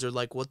Vocaloids or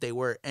like what they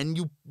were, and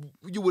you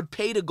would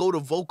pay to go to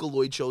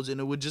Vocaloid shows,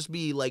 and it would just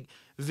be like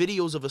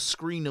videos of a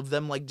screen of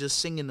them like just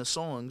singing the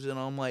songs, and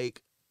I'm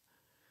like,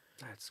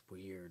 that's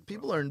weird.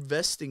 People are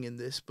investing in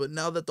this, but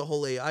now that the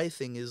whole AI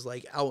thing is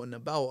like out and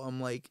about,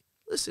 I'm like,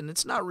 listen,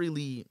 it's not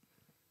really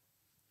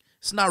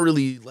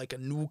like a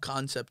new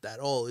concept at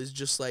all. It's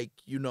just like,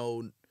 you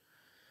know,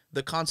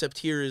 the concept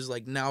here is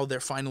like now they're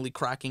finally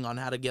cracking on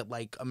how to get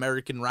like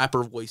American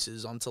rapper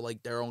voices onto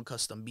like their own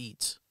custom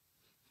beats.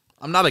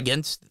 I'm not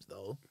against it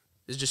though.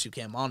 It's just you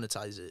can't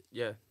monetize it.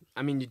 Yeah.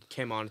 I mean, you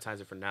can't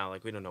monetize it for now.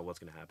 Like, we don't know what's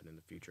going to happen in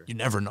the future. You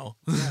never know.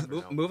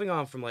 Moving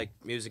on from like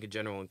music in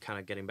general and kind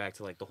of getting back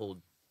to like the whole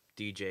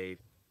DJ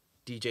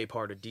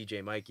part of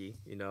DJ Mikey,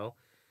 you know.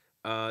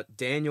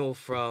 Daniel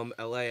from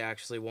LA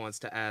actually wants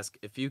to ask,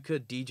 if you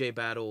could DJ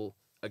battle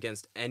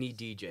against any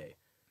DJ,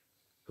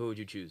 who would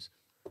you choose?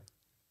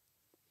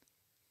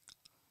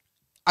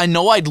 I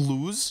know I'd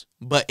lose,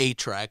 but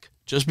A-Track,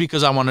 just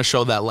because I want to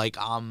show that like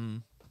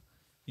I'm,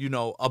 you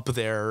know, up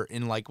there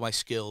in like my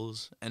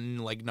skills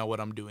and like know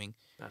what I'm doing.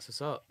 That's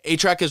what's up.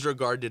 A-Track is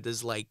regarded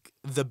as like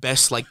the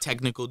best like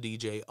technical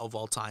DJ of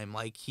all time.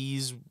 Like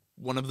he's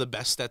one of the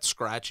best at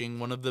scratching,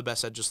 one of the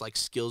best at just like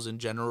skills in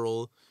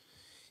general.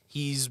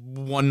 He's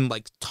won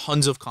like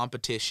tons of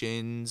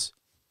competitions,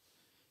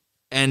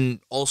 and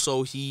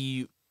also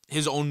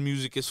his own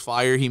music is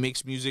fire. He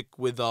makes music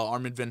with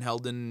Armin van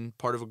Helden,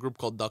 part of a group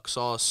called Duck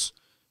Sauce.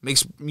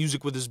 Makes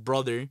music with his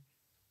brother,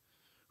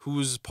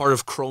 who's part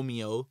of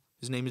Chromeo.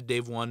 His name is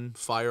Dave One,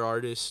 fire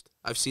artist.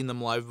 I've seen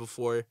them live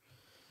before,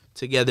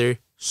 together.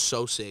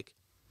 So sick.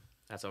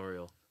 That's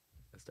unreal.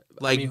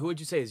 Like, I mean, who would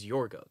you say is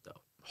your goat though?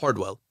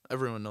 Hardwell.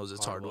 Everyone knows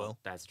it's Hardwell.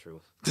 That's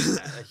true.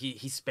 He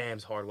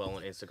spams Hardwell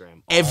on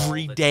Instagram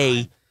every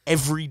day. Time.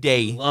 Every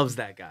day. He loves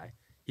that guy.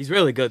 He's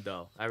really good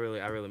though. I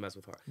really mess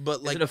with Hard.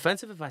 But like, is it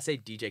offensive if I say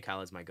DJ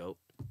Khaled's my goat?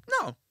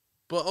 No.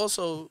 But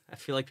also, I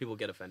feel like people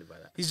get offended by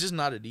that. He's just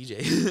not a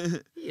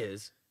DJ. He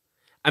is.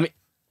 I mean,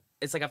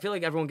 it's like I feel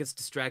like everyone gets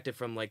distracted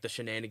from like the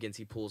shenanigans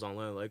he pulls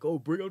online, like, oh,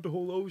 bring out the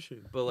whole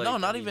ocean. But like, no,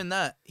 not even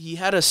that. He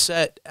had a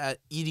set at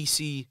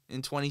EDC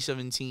in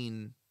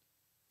 2017,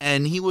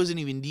 and he wasn't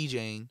even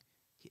DJing.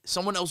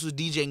 Someone else was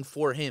DJing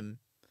for him,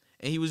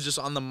 and he was just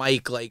on the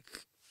mic,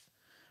 like,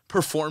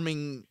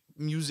 performing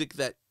music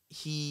that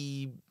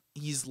he's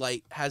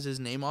like has his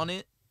name on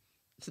it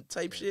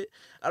type shit.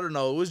 I don't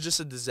know. It was just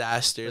a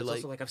disaster. It's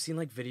also like I've seen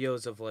like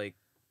videos of like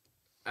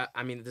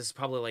I mean, this is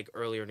probably like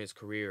earlier in his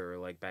career or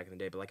like back in the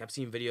day, but like I've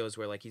seen videos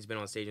where like he's been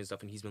on stage and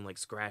stuff and he's been like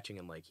scratching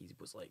and like he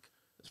was like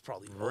it's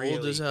probably really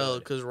old as hell good.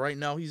 because right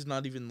now he's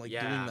not even like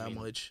Yeah, doing I that mean,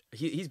 much.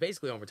 He's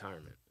basically on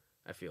retirement,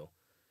 I feel.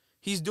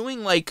 He's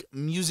doing like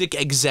music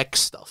exec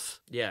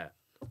stuff Yeah.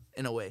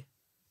 in a way.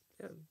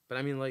 Yeah. But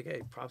I mean, like,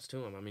 hey, props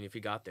to him. I mean, if he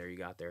got there, you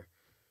got there.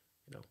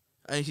 You know.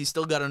 And he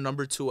still got a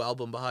 #2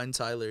 album behind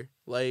Tyler.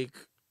 Like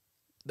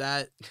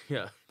that.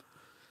 Yeah.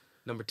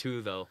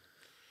 #2 though.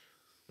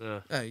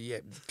 Yeah,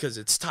 because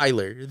it's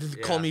Tyler.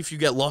 Yeah. Call Me If You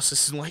Get Lost.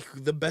 This is like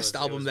the best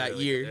album that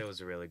really year. Good. It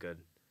was really good.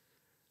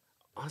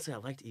 Honestly, I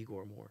liked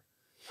Igor more.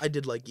 I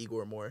did like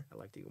Igor more. I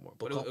liked Igor more,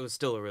 but it was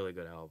still a really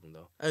good album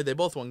though. Hey, they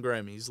both won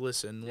Grammys.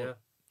 Listen, yeah,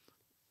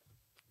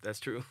 that's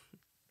true.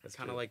 That's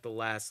kind of like the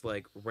last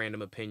like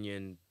random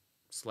opinion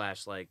 /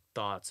 like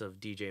thoughts of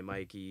DJ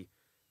Mikey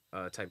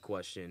type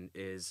question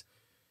is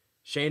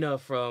Shayna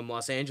from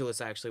Los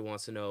Angeles actually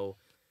wants to know,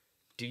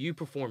 do you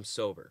perform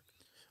sober?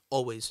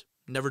 Always.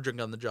 Never drink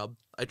on the job.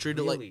 I treat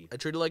it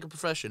like a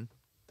profession.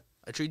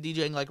 I treat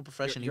DJing like a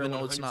profession, You're even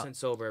though it's not. 100%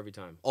 sober every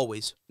time.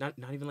 Always. Not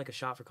even like a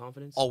shot for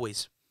confidence.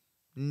 Always.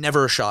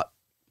 Never a shot.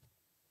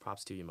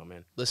 Props to you, my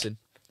man. Listen.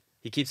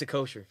 He keeps it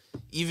kosher.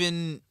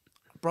 Even,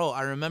 bro,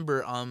 I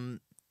remember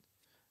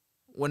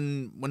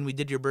when we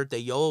did your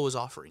birthday, YAWP was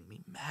offering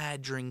me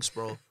mad drinks,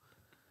 bro.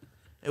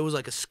 It was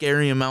like a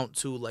scary amount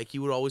too. Like he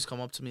would always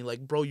come up to me like,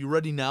 "Bro, you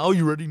ready now?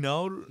 You ready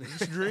now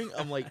to drink?"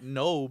 I'm like,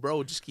 "No,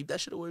 bro, just keep that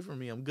shit away from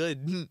me. I'm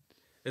good."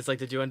 It's like,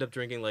 did you end up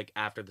drinking like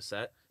after the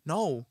set?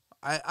 No.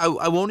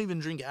 I won't even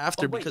drink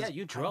after because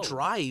you drove. I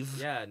drive.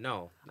 Yeah,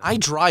 no. I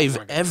drive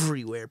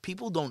everywhere.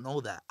 People don't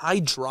know that. I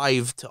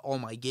drive to all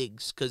my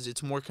gigs because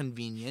it's more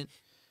convenient.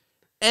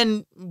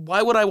 And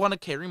why would I want to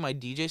carry my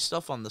DJ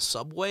stuff on the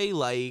subway?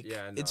 Like,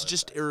 it's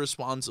just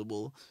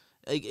irresponsible.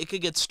 Like, it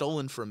could get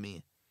stolen from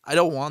me. I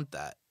don't want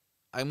that.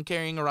 I'm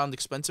carrying around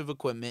expensive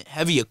equipment,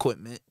 heavy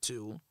equipment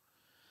too.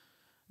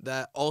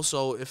 That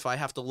also, if I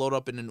have to load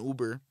up in an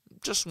Uber,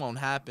 just won't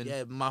happen.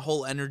 Yeah, my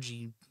whole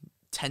energy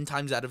 10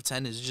 times out of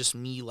 10 is just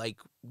me, like,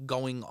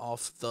 going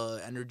off the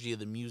energy of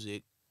the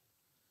music.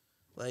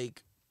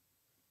 Like,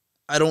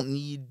 I don't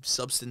need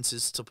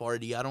substances to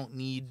party. I don't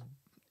need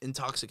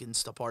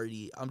intoxicants to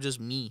party. I'm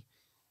just me.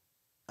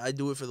 I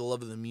do it for the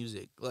love of the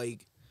music.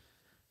 Like,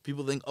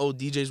 people think, oh,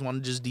 DJs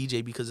want to just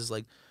DJ because it's,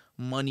 like,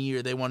 money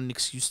or they want an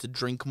excuse to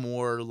drink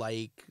more,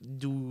 like,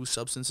 do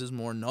substances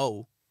more.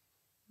 No.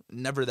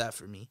 Never that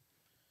for me.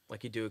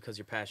 Like, you do it because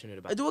you're passionate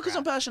about it. I do it because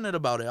I'm passionate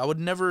about it. I would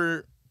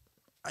never...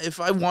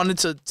 If I wanted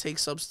to take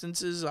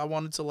substances, I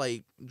wanted to,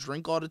 like,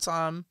 drink all the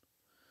time,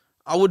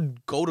 I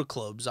would go to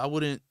clubs. I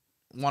wouldn't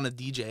want to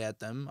DJ at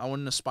them. I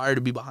wouldn't aspire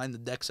to be behind the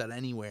decks at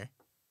anywhere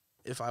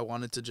if I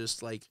wanted to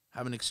just, like,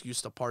 have an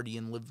excuse to party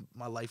and live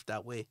my life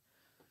that way.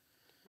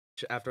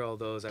 After all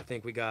those, I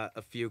think we got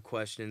a few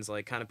questions,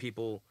 like, kind of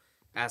people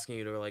asking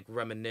you to, like,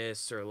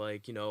 reminisce or,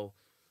 like, you know,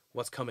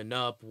 what's coming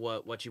up,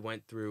 what you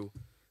went through,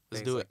 Let's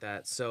things do like it.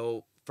 that.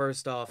 So,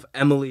 first off,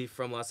 Emily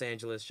from Los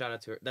Angeles, shout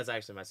out to her. That's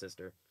actually my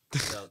sister.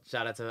 So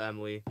shout out to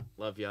Emily,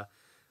 love ya.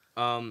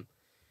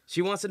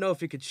 She wants to know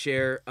if you could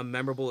share a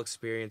memorable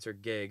experience or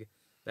gig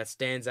that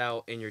stands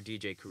out in your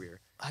DJ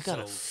career. I got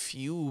a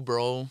few,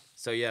 bro.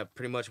 So yeah,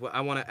 pretty much what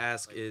I want to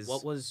ask is,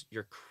 what was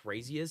your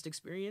craziest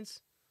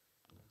experience,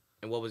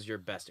 and what was your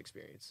best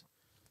experience?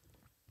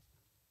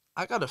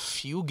 I got a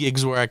few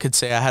gigs where I could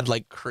say I had,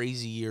 like,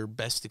 crazy or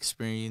best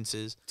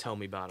experiences. Tell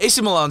me about it.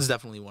 AC Milan's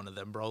definitely one of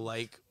them, bro.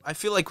 Like, I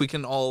feel like we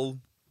can all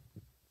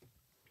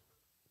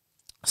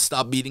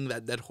stop beating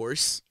that dead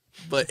horse,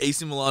 but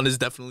AC Milan is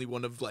definitely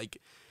one of, like,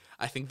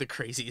 I think the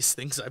craziest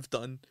things I've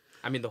done.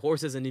 I mean, the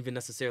horse isn't even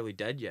necessarily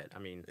dead yet. I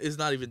mean, it's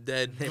not even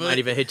dead. They might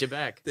even hit you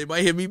back. They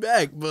might hit me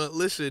back, but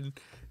listen,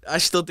 I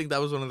still think that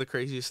was one of the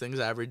craziest things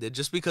I ever did,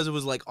 just because it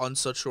was, like, on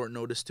such short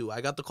notice too.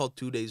 I got the call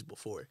 2 days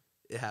before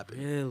it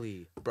happened.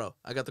 Really? Bro,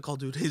 I got the call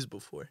 2 days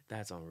before.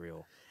 That's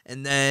unreal.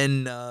 And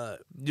then,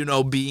 you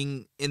know,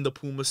 being in the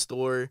Puma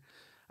store,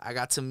 I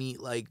got to meet,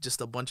 like, just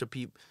a bunch of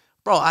people.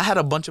 Bro, I had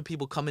a bunch of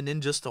people coming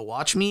in just to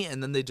watch me,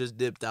 and then they just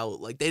dipped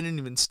out. Like, they didn't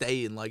even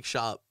stay and, like,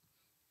 shop.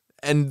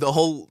 And the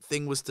whole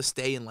thing was to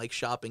stay and, like,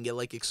 shop and get,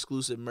 like,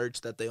 exclusive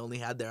merch that they only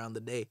had there on the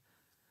day.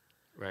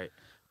 Right.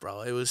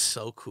 Bro, it was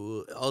so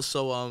cool.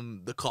 Also,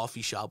 the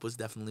coffee shop was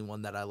definitely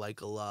one that I like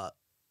a lot.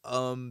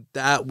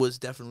 That was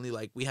definitely,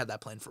 like, we had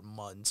that planned for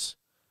months.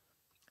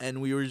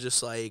 And we were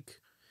just, like,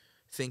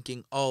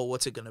 thinking, oh,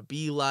 what's it gonna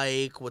be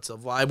like? What's the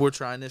vibe we're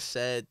trying to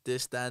set?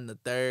 This, that, and the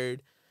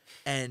third.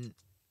 And,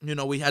 you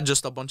know, we had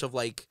just a bunch of,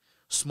 like,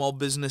 small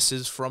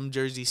businesses from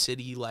Jersey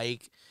City,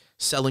 like,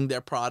 selling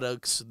their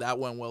products. That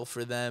went well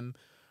for them.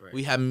 Right.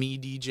 We had me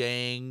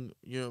DJing.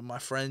 You know, my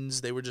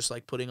friends, they were just,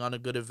 like, putting on a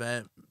good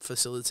event,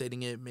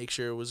 facilitating it, make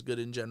sure it was good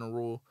in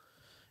general.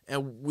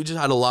 And we just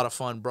had a lot of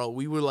fun, bro.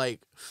 We were,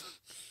 like,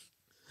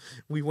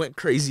 we went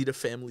crazy to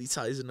Family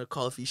Ties in a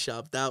coffee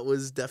shop. That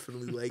was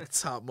definitely, like,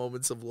 top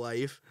moments of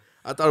life.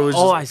 I thought it was.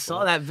 Oh, just I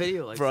saw that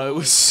video. Like, bro. It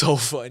was so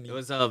funny. It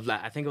was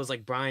I think it was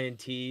like Brian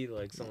T,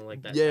 like something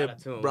like that. Yeah, Shout out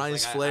to him.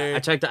 Brian's Like, flair. I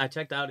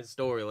checked out his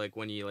story like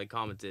when he like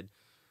commented,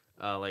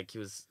 like he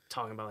was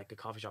talking about like a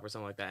coffee shop or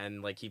something like that,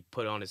 and like he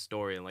put it on his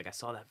story, and like I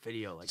saw that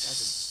video. Like that's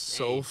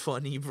so insane.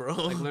 funny, bro.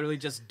 Like literally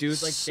just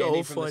dudes like So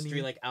standing from the funny.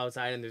 street like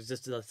outside, and there's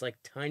just this like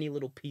tiny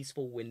little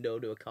peaceful window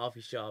to a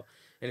coffee shop,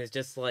 and it's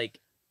just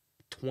like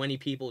 20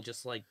 people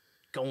just like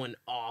going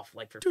off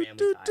like for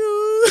family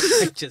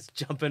time, like just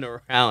jumping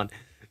around.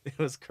 It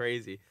was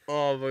crazy.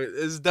 Oh, but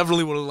it's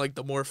definitely one of like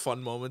the more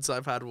fun moments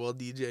I've had while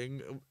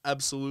DJing.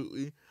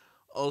 Absolutely.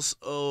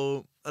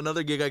 Also,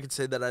 another gig I could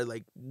say that I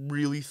like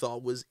really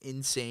thought was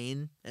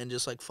insane and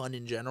just like fun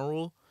in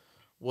general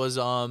was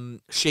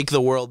Shake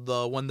the World,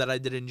 the one that I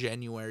did in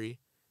January.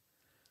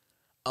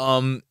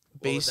 What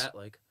was that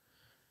like?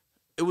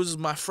 It was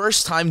my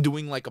first time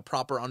doing like a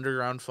proper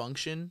underground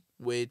function,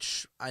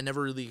 which I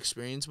never really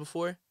experienced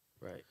before.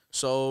 Right.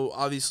 So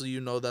obviously,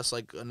 you know, that's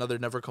like another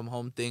Never Come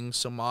Home thing.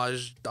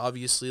 Samaj,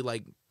 obviously,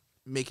 like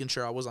making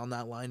sure I was on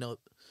that lineup.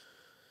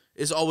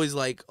 It's always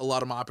like a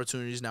lot of my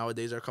opportunities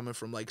nowadays are coming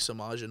from like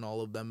Samaj and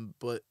all of them,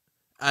 but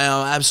I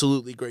am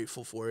absolutely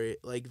grateful for it.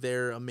 Like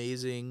they're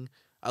amazing.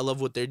 I love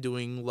what they're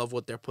doing, love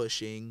what they're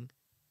pushing,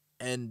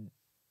 and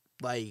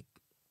like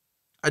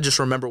I just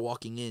remember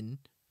walking in.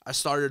 I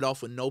started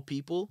off with no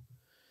people,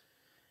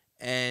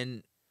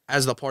 and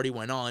as the party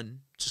went on,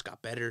 just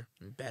got better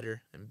and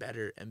better and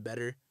better and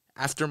better.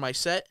 After my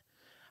set,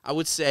 I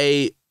would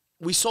say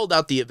we sold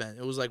out the event.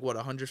 It was like, what,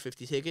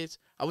 150 tickets?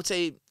 I would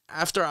say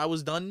after I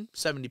was done,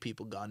 70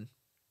 people gone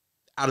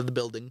out of the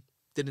building.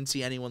 Didn't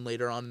see anyone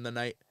later on in the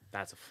night.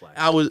 That's a flex.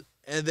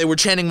 And they were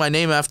chanting my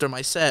name after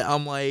my set.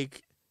 I'm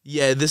like,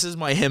 yeah, this is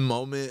my him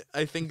moment.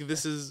 I think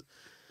this is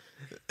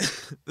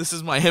this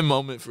is my him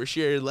moment for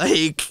sure.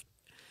 Like,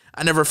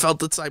 I never felt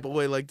the type of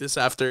way like this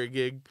after a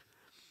gig.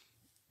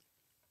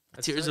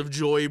 That's tears tight. Of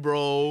joy,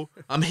 bro.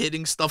 I'm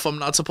hitting stuff I'm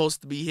not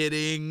supposed to be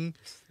hitting.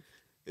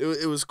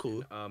 It was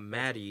cool.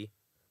 Maddie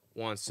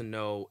wants to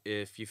know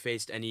if you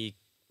faced any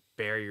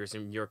barriers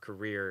in your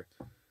career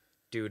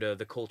due to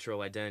the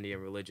cultural identity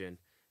and religion.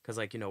 Because,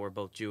 like, you know, we're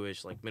both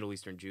Jewish, like Middle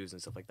Eastern Jews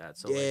and stuff like that.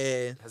 So,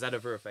 yeah. Like, has that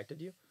ever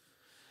affected you?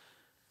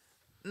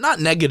 Not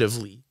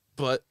negatively,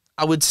 but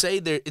I would say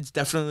it's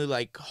definitely,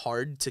 like,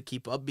 hard to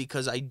keep up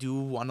because I do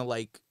want to,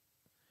 like,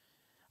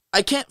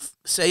 I can't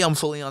say I'm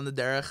fully on the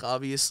derech,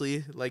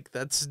 obviously. Like,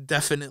 that's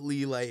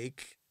definitely,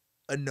 like,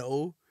 a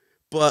no.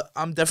 But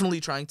I'm definitely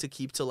trying to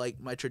keep to,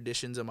 like, my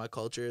traditions and my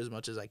culture as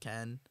much as I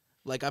can.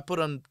 Like, I put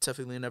on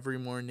tefillin every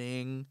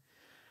morning.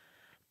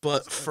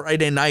 But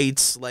Friday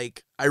nights,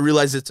 like, I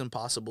realize it's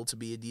impossible to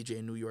be a DJ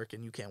in New York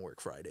and you can't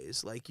work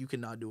Fridays. Like, you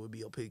cannot do a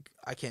BLP.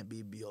 I can't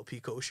be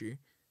BLP kosher.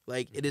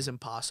 Like, it is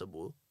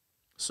impossible.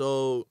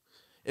 So,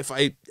 if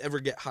I ever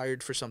get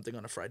hired for something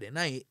on a Friday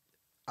night,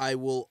 I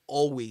will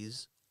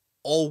always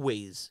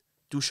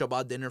do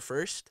Shabbat dinner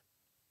first.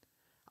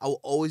 I will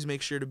always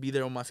make sure to be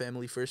there with my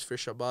family first for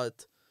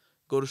Shabbat.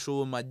 Go to shul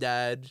with my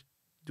dad.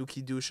 Do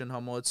kiddush and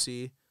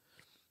hamotzi.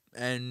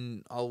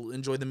 And I'll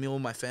enjoy the meal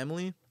with my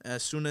family.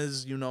 As soon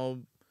as, you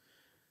know,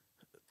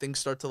 things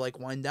start to, like,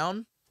 wind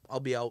down, I'll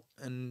be out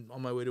and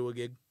on my way to a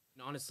gig.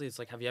 And honestly, it's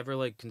like, have you ever,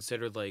 like,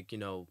 considered, like, you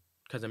know,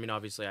 because, I mean,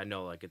 obviously, I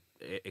know, like,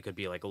 it could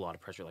be, like, a lot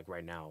of pressure, like,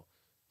 right now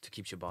to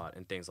keep Shabbat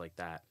and things like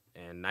that.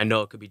 And I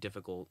know it could be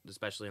difficult,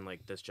 especially in,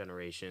 like, this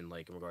generation,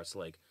 like, in regards to,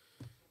 like,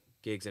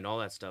 gigs and all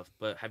that stuff.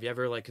 But have you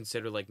ever, like,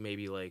 considered, like,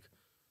 maybe, like,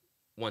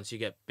 once you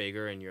get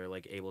bigger and you're,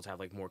 like, able to have,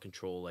 like, more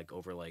control, like,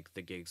 over, like,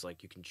 the gigs,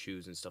 like, you can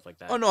choose and stuff like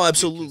that? Oh, no,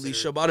 absolutely.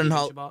 Shabbat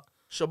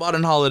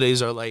and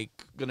holidays are, like,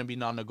 going to be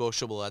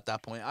non-negotiable at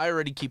that point. I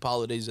already keep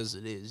holidays as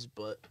it is,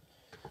 but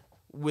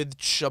with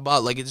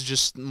Shabbat, like, it's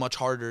just much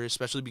harder,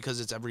 especially because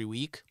it's every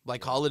week.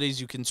 Like,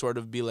 holidays, you can sort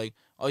of be like,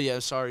 oh, yeah,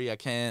 sorry, I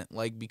can't,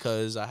 like,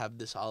 because I have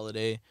this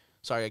holiday.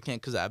 Sorry, I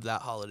can't because I have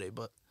that holiday.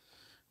 But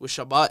with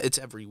Shabbat, it's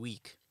every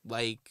week.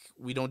 Like,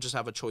 we don't just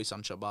have a choice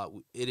on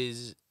Shabbat. It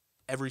is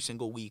every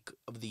single week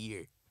of the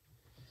year.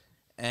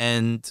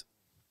 And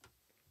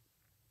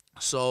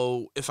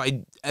so if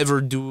I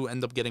ever do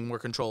end up getting more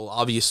control,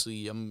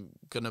 obviously I'm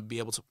going to be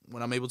able to,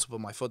 when I'm able to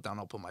put my foot down,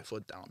 I'll put my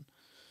foot down.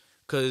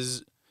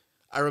 Because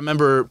I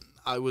remember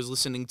I was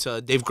listening to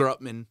Dave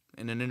Grutman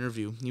in an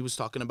interview. He was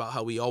talking about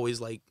how he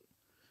always, like,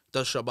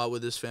 does Shabbat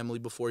with his family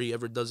before he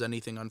ever does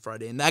anything on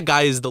Friday. And that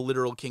guy is the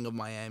literal king of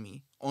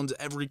Miami. Owns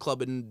every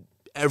club in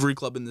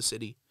the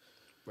city.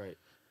 Right.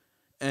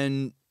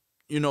 And,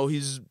 you know,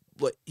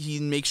 he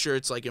makes sure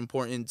it's, like,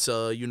 important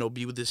to, you know,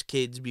 be with his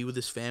kids, be with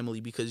his family,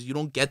 because you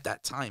don't get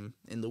that time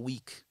in the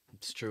week.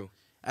 It's true.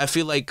 I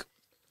feel like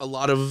a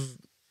lot of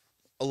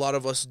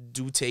us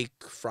do take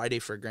Friday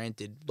for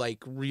granted.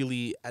 Like,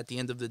 really, at the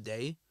end of the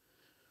day,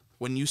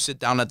 when you sit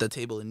down at the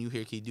table and you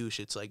hear Kiddush,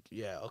 it's like,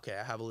 yeah, okay,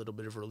 I have a little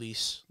bit of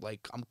release.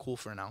 Like, I'm cool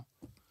for now.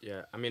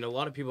 Yeah, I mean, a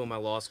lot of people in my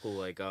law school,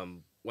 like,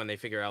 when they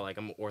figure out, like,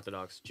 I'm an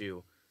Orthodox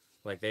Jew,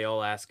 like, they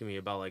all ask me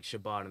about, like,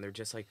 Shabbat, and they're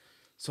just like,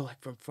 so,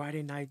 like, from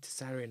Friday night to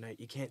Saturday night,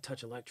 you can't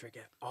touch electric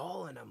at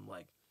all? And I'm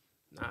like,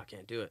 nah, I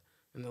can't do it.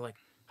 And they're like,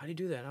 how do you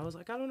do that? And I was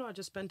like, I don't know. I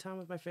just spend time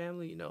with my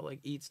family, you know, like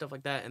eat stuff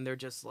like that. And they're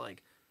just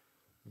like,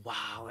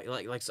 wow.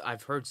 Like so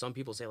I've heard some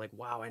people say like,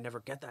 wow, I never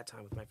get that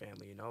time with my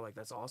family, you know, like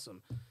that's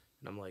awesome.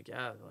 And I'm like,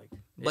 yeah,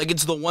 like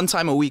it's the one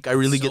time a week I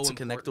really get to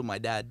connect important. with my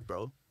dad,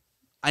 bro.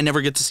 I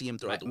never get to see him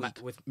throughout the week.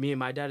 With me and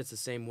my dad, it's the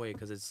same way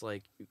because it's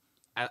like,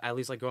 at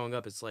least like growing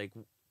up, it's like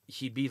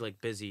he'd be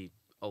like busy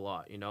a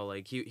lot, you know,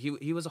 like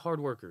he was a hard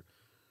worker.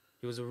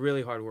 He was a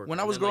really hard worker. When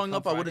I was growing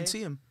up, I wouldn't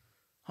see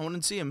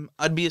him.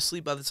 I'd be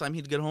asleep by the time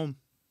he'd get home.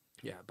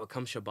 Yeah, but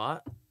come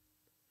Shabbat,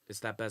 it's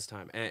that best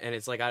time, and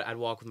it's like I'd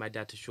walk with my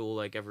dad to shul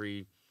like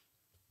every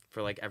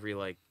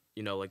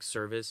you know like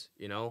service,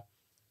 you know,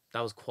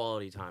 that was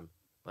quality time.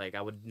 Like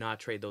I would not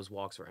trade those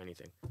walks for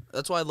anything.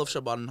 That's why I love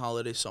Shabbat and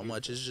holidays so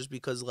much. It's just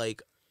because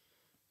like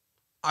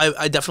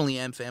I definitely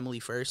am family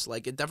first.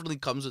 Like it definitely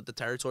comes with the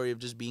territory of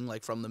just being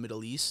like from the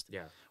Middle East.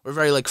 Yeah, we're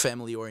very like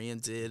family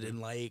oriented and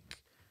like,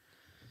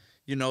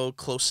 you know,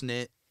 close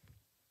knit.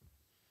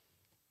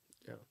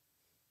 Yeah.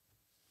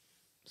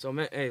 So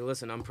man, hey,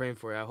 listen, I'm praying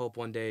for you. I hope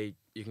one day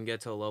you can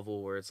get to a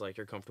level where it's like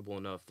you're comfortable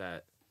enough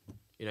that,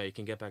 you know, you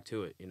can get back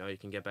to it. You know, you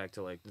can get back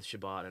to like the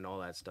Shabbat and all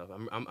that stuff.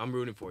 I'm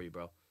rooting for you,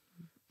 bro.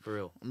 For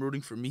real. I'm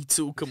rooting for me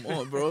too. Come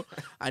on, bro.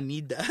 I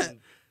need that.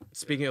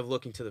 Speaking of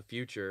looking to the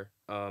future,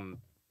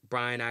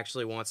 Brian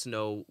actually wants to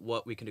know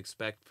what we can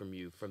expect from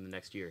you from the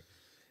next year.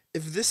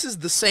 If this is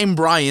the same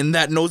Brian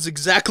that knows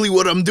exactly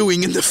what I'm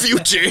doing in the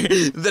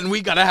future, then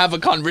we gotta have a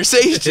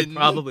conversation.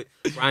 Probably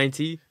Brian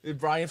T.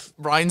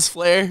 Brian's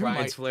Flair.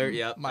 Brian's Flair.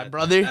 Yeah, my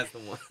brother. That's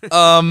the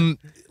one.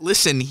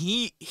 Listen,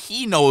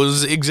 he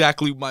knows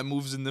exactly my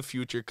moves in the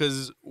future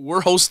because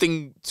we're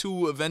hosting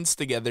 2 events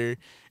together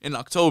in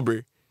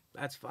October.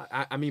 That's fine.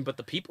 I mean, but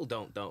the people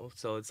don't though.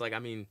 So it's like, I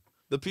mean,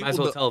 the people might as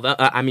well tell them.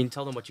 I mean,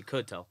 tell them what you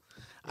could tell.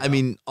 I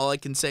mean, all I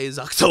can say is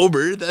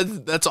October.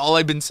 That's all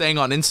I've been saying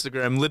on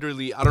Instagram.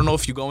 Literally, I don't know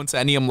if you go into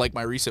any of like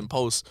my recent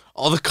posts.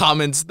 All the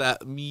comments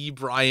that me,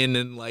 Brian,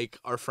 and like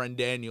our friend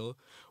Daniel,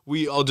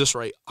 we all just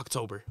write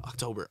October,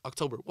 October,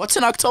 October. What's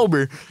in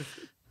October?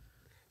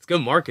 It's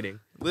good marketing.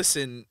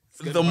 Listen,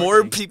 the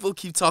more people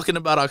keep talking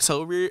about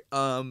October,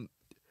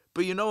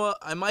 but you know what?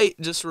 I might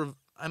just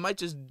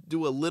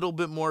do a little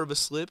bit more of a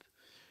slip,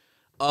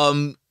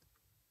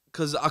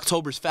 because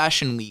October's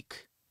Fashion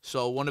Week.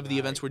 So one of the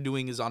events we're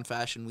doing is on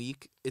Fashion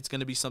Week. It's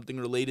gonna be something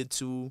related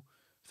to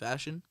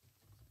fashion.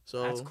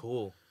 So that's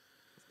cool.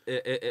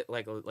 It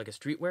like a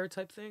streetwear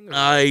type thing. Or?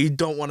 I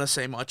don't want to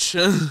say much.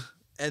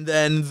 And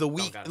then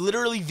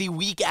literally the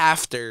week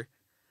after,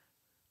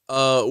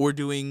 we're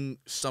doing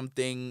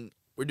something.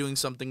 We're doing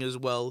something as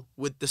well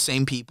with the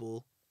same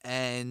people,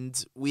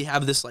 and we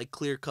have this like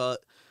clear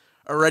cut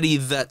already.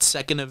 That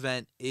second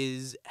event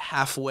is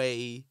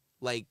halfway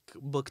like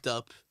booked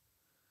up.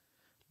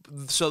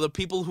 So the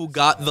people who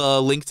got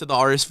the link to the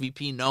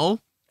RSVP know.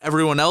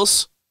 Everyone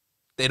else,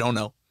 they don't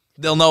know.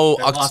 They'll know.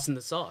 They're lost in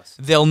the sauce.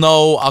 They'll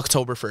know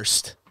October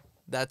 1st.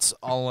 That's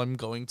all I'm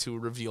going to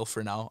reveal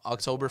for now.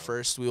 October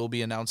 1st, we will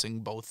be announcing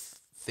both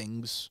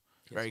things.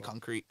 Very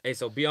concrete. Hey,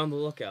 so be on the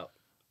lookout.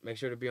 Make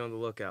sure to be on the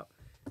lookout.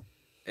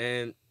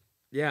 And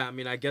yeah, I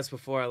mean, I guess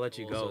before I let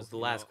you go, the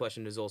last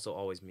question is also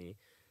always me,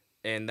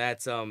 and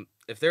that's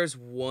if there's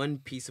one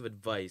piece of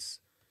advice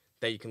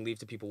that you can leave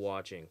to people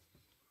watching,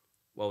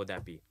 what would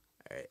that be?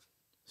 All right.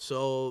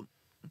 So,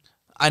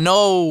 I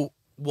know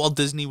Walt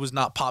Disney was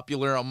not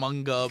popular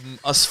among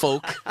us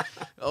folk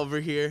over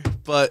here,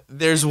 but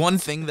there's one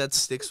thing that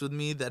sticks with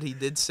me that he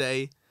did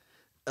say.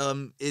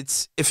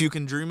 It's if you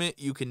can dream it,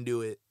 you can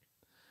do it.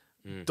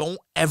 Don't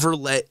ever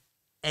let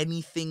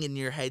anything in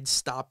your head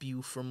stop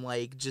you from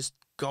like just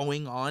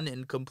going on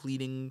and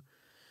completing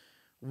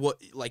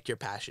what like your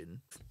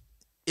passion.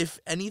 If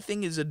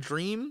anything is a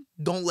dream,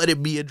 don't let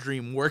it be a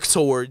dream. Work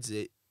towards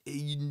it.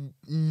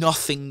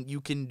 Nothing you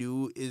can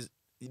do is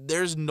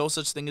there's no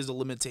such thing as a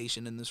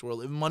limitation in this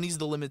world. If money's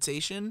the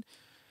limitation,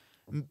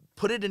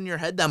 put it in your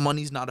head that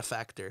money's not a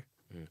factor.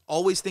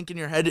 Always think in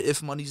your head,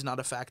 if money's not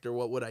a factor,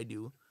 what would I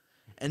do?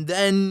 And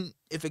then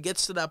if it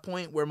gets to that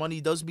point where money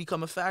does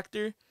become a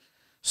factor,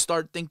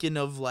 start thinking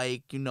of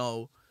like, you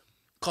know,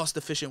 cost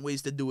efficient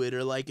ways to do it,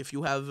 or like if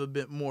you have a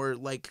bit more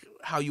like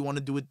how you want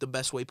to do it the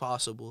best way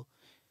possible.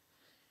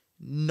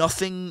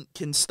 Nothing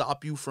can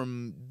stop you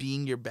from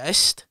being your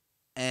best.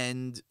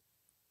 And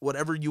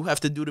whatever you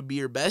have to do to be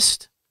your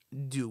best,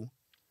 do.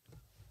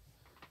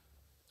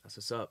 That's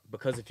what's up.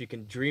 Because if you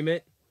can dream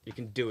it, you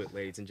can do it,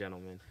 ladies and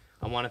gentlemen.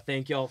 I want to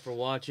thank y'all for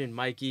watching.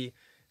 Mikey,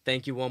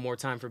 thank you one more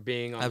time for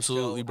being on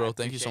Absolutely, the show. bro.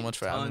 Thank you so much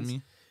for having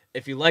me.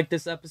 If you like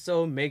this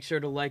episode, make sure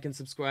to like and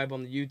subscribe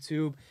on the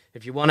YouTube.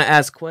 If you want to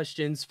ask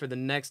questions for the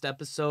next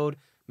episode,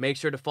 make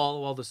sure to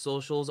follow all the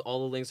socials.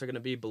 All the links are going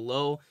to be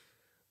below.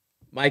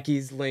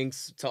 Mikey's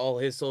links to all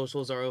his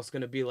socials are also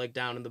going to be like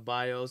down in the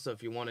bio. So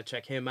if you want to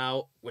check him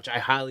out, which I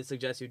highly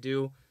suggest you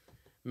do,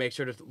 make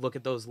sure to look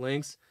at those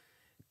links.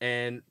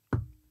 And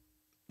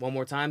one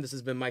more time, this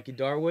has been Mikey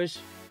Darwish.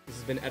 This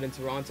has been Ed in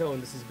Toronto,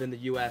 and this has been the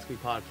YAWP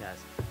podcast.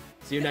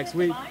 See you next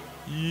week.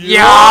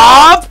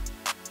 YAWP!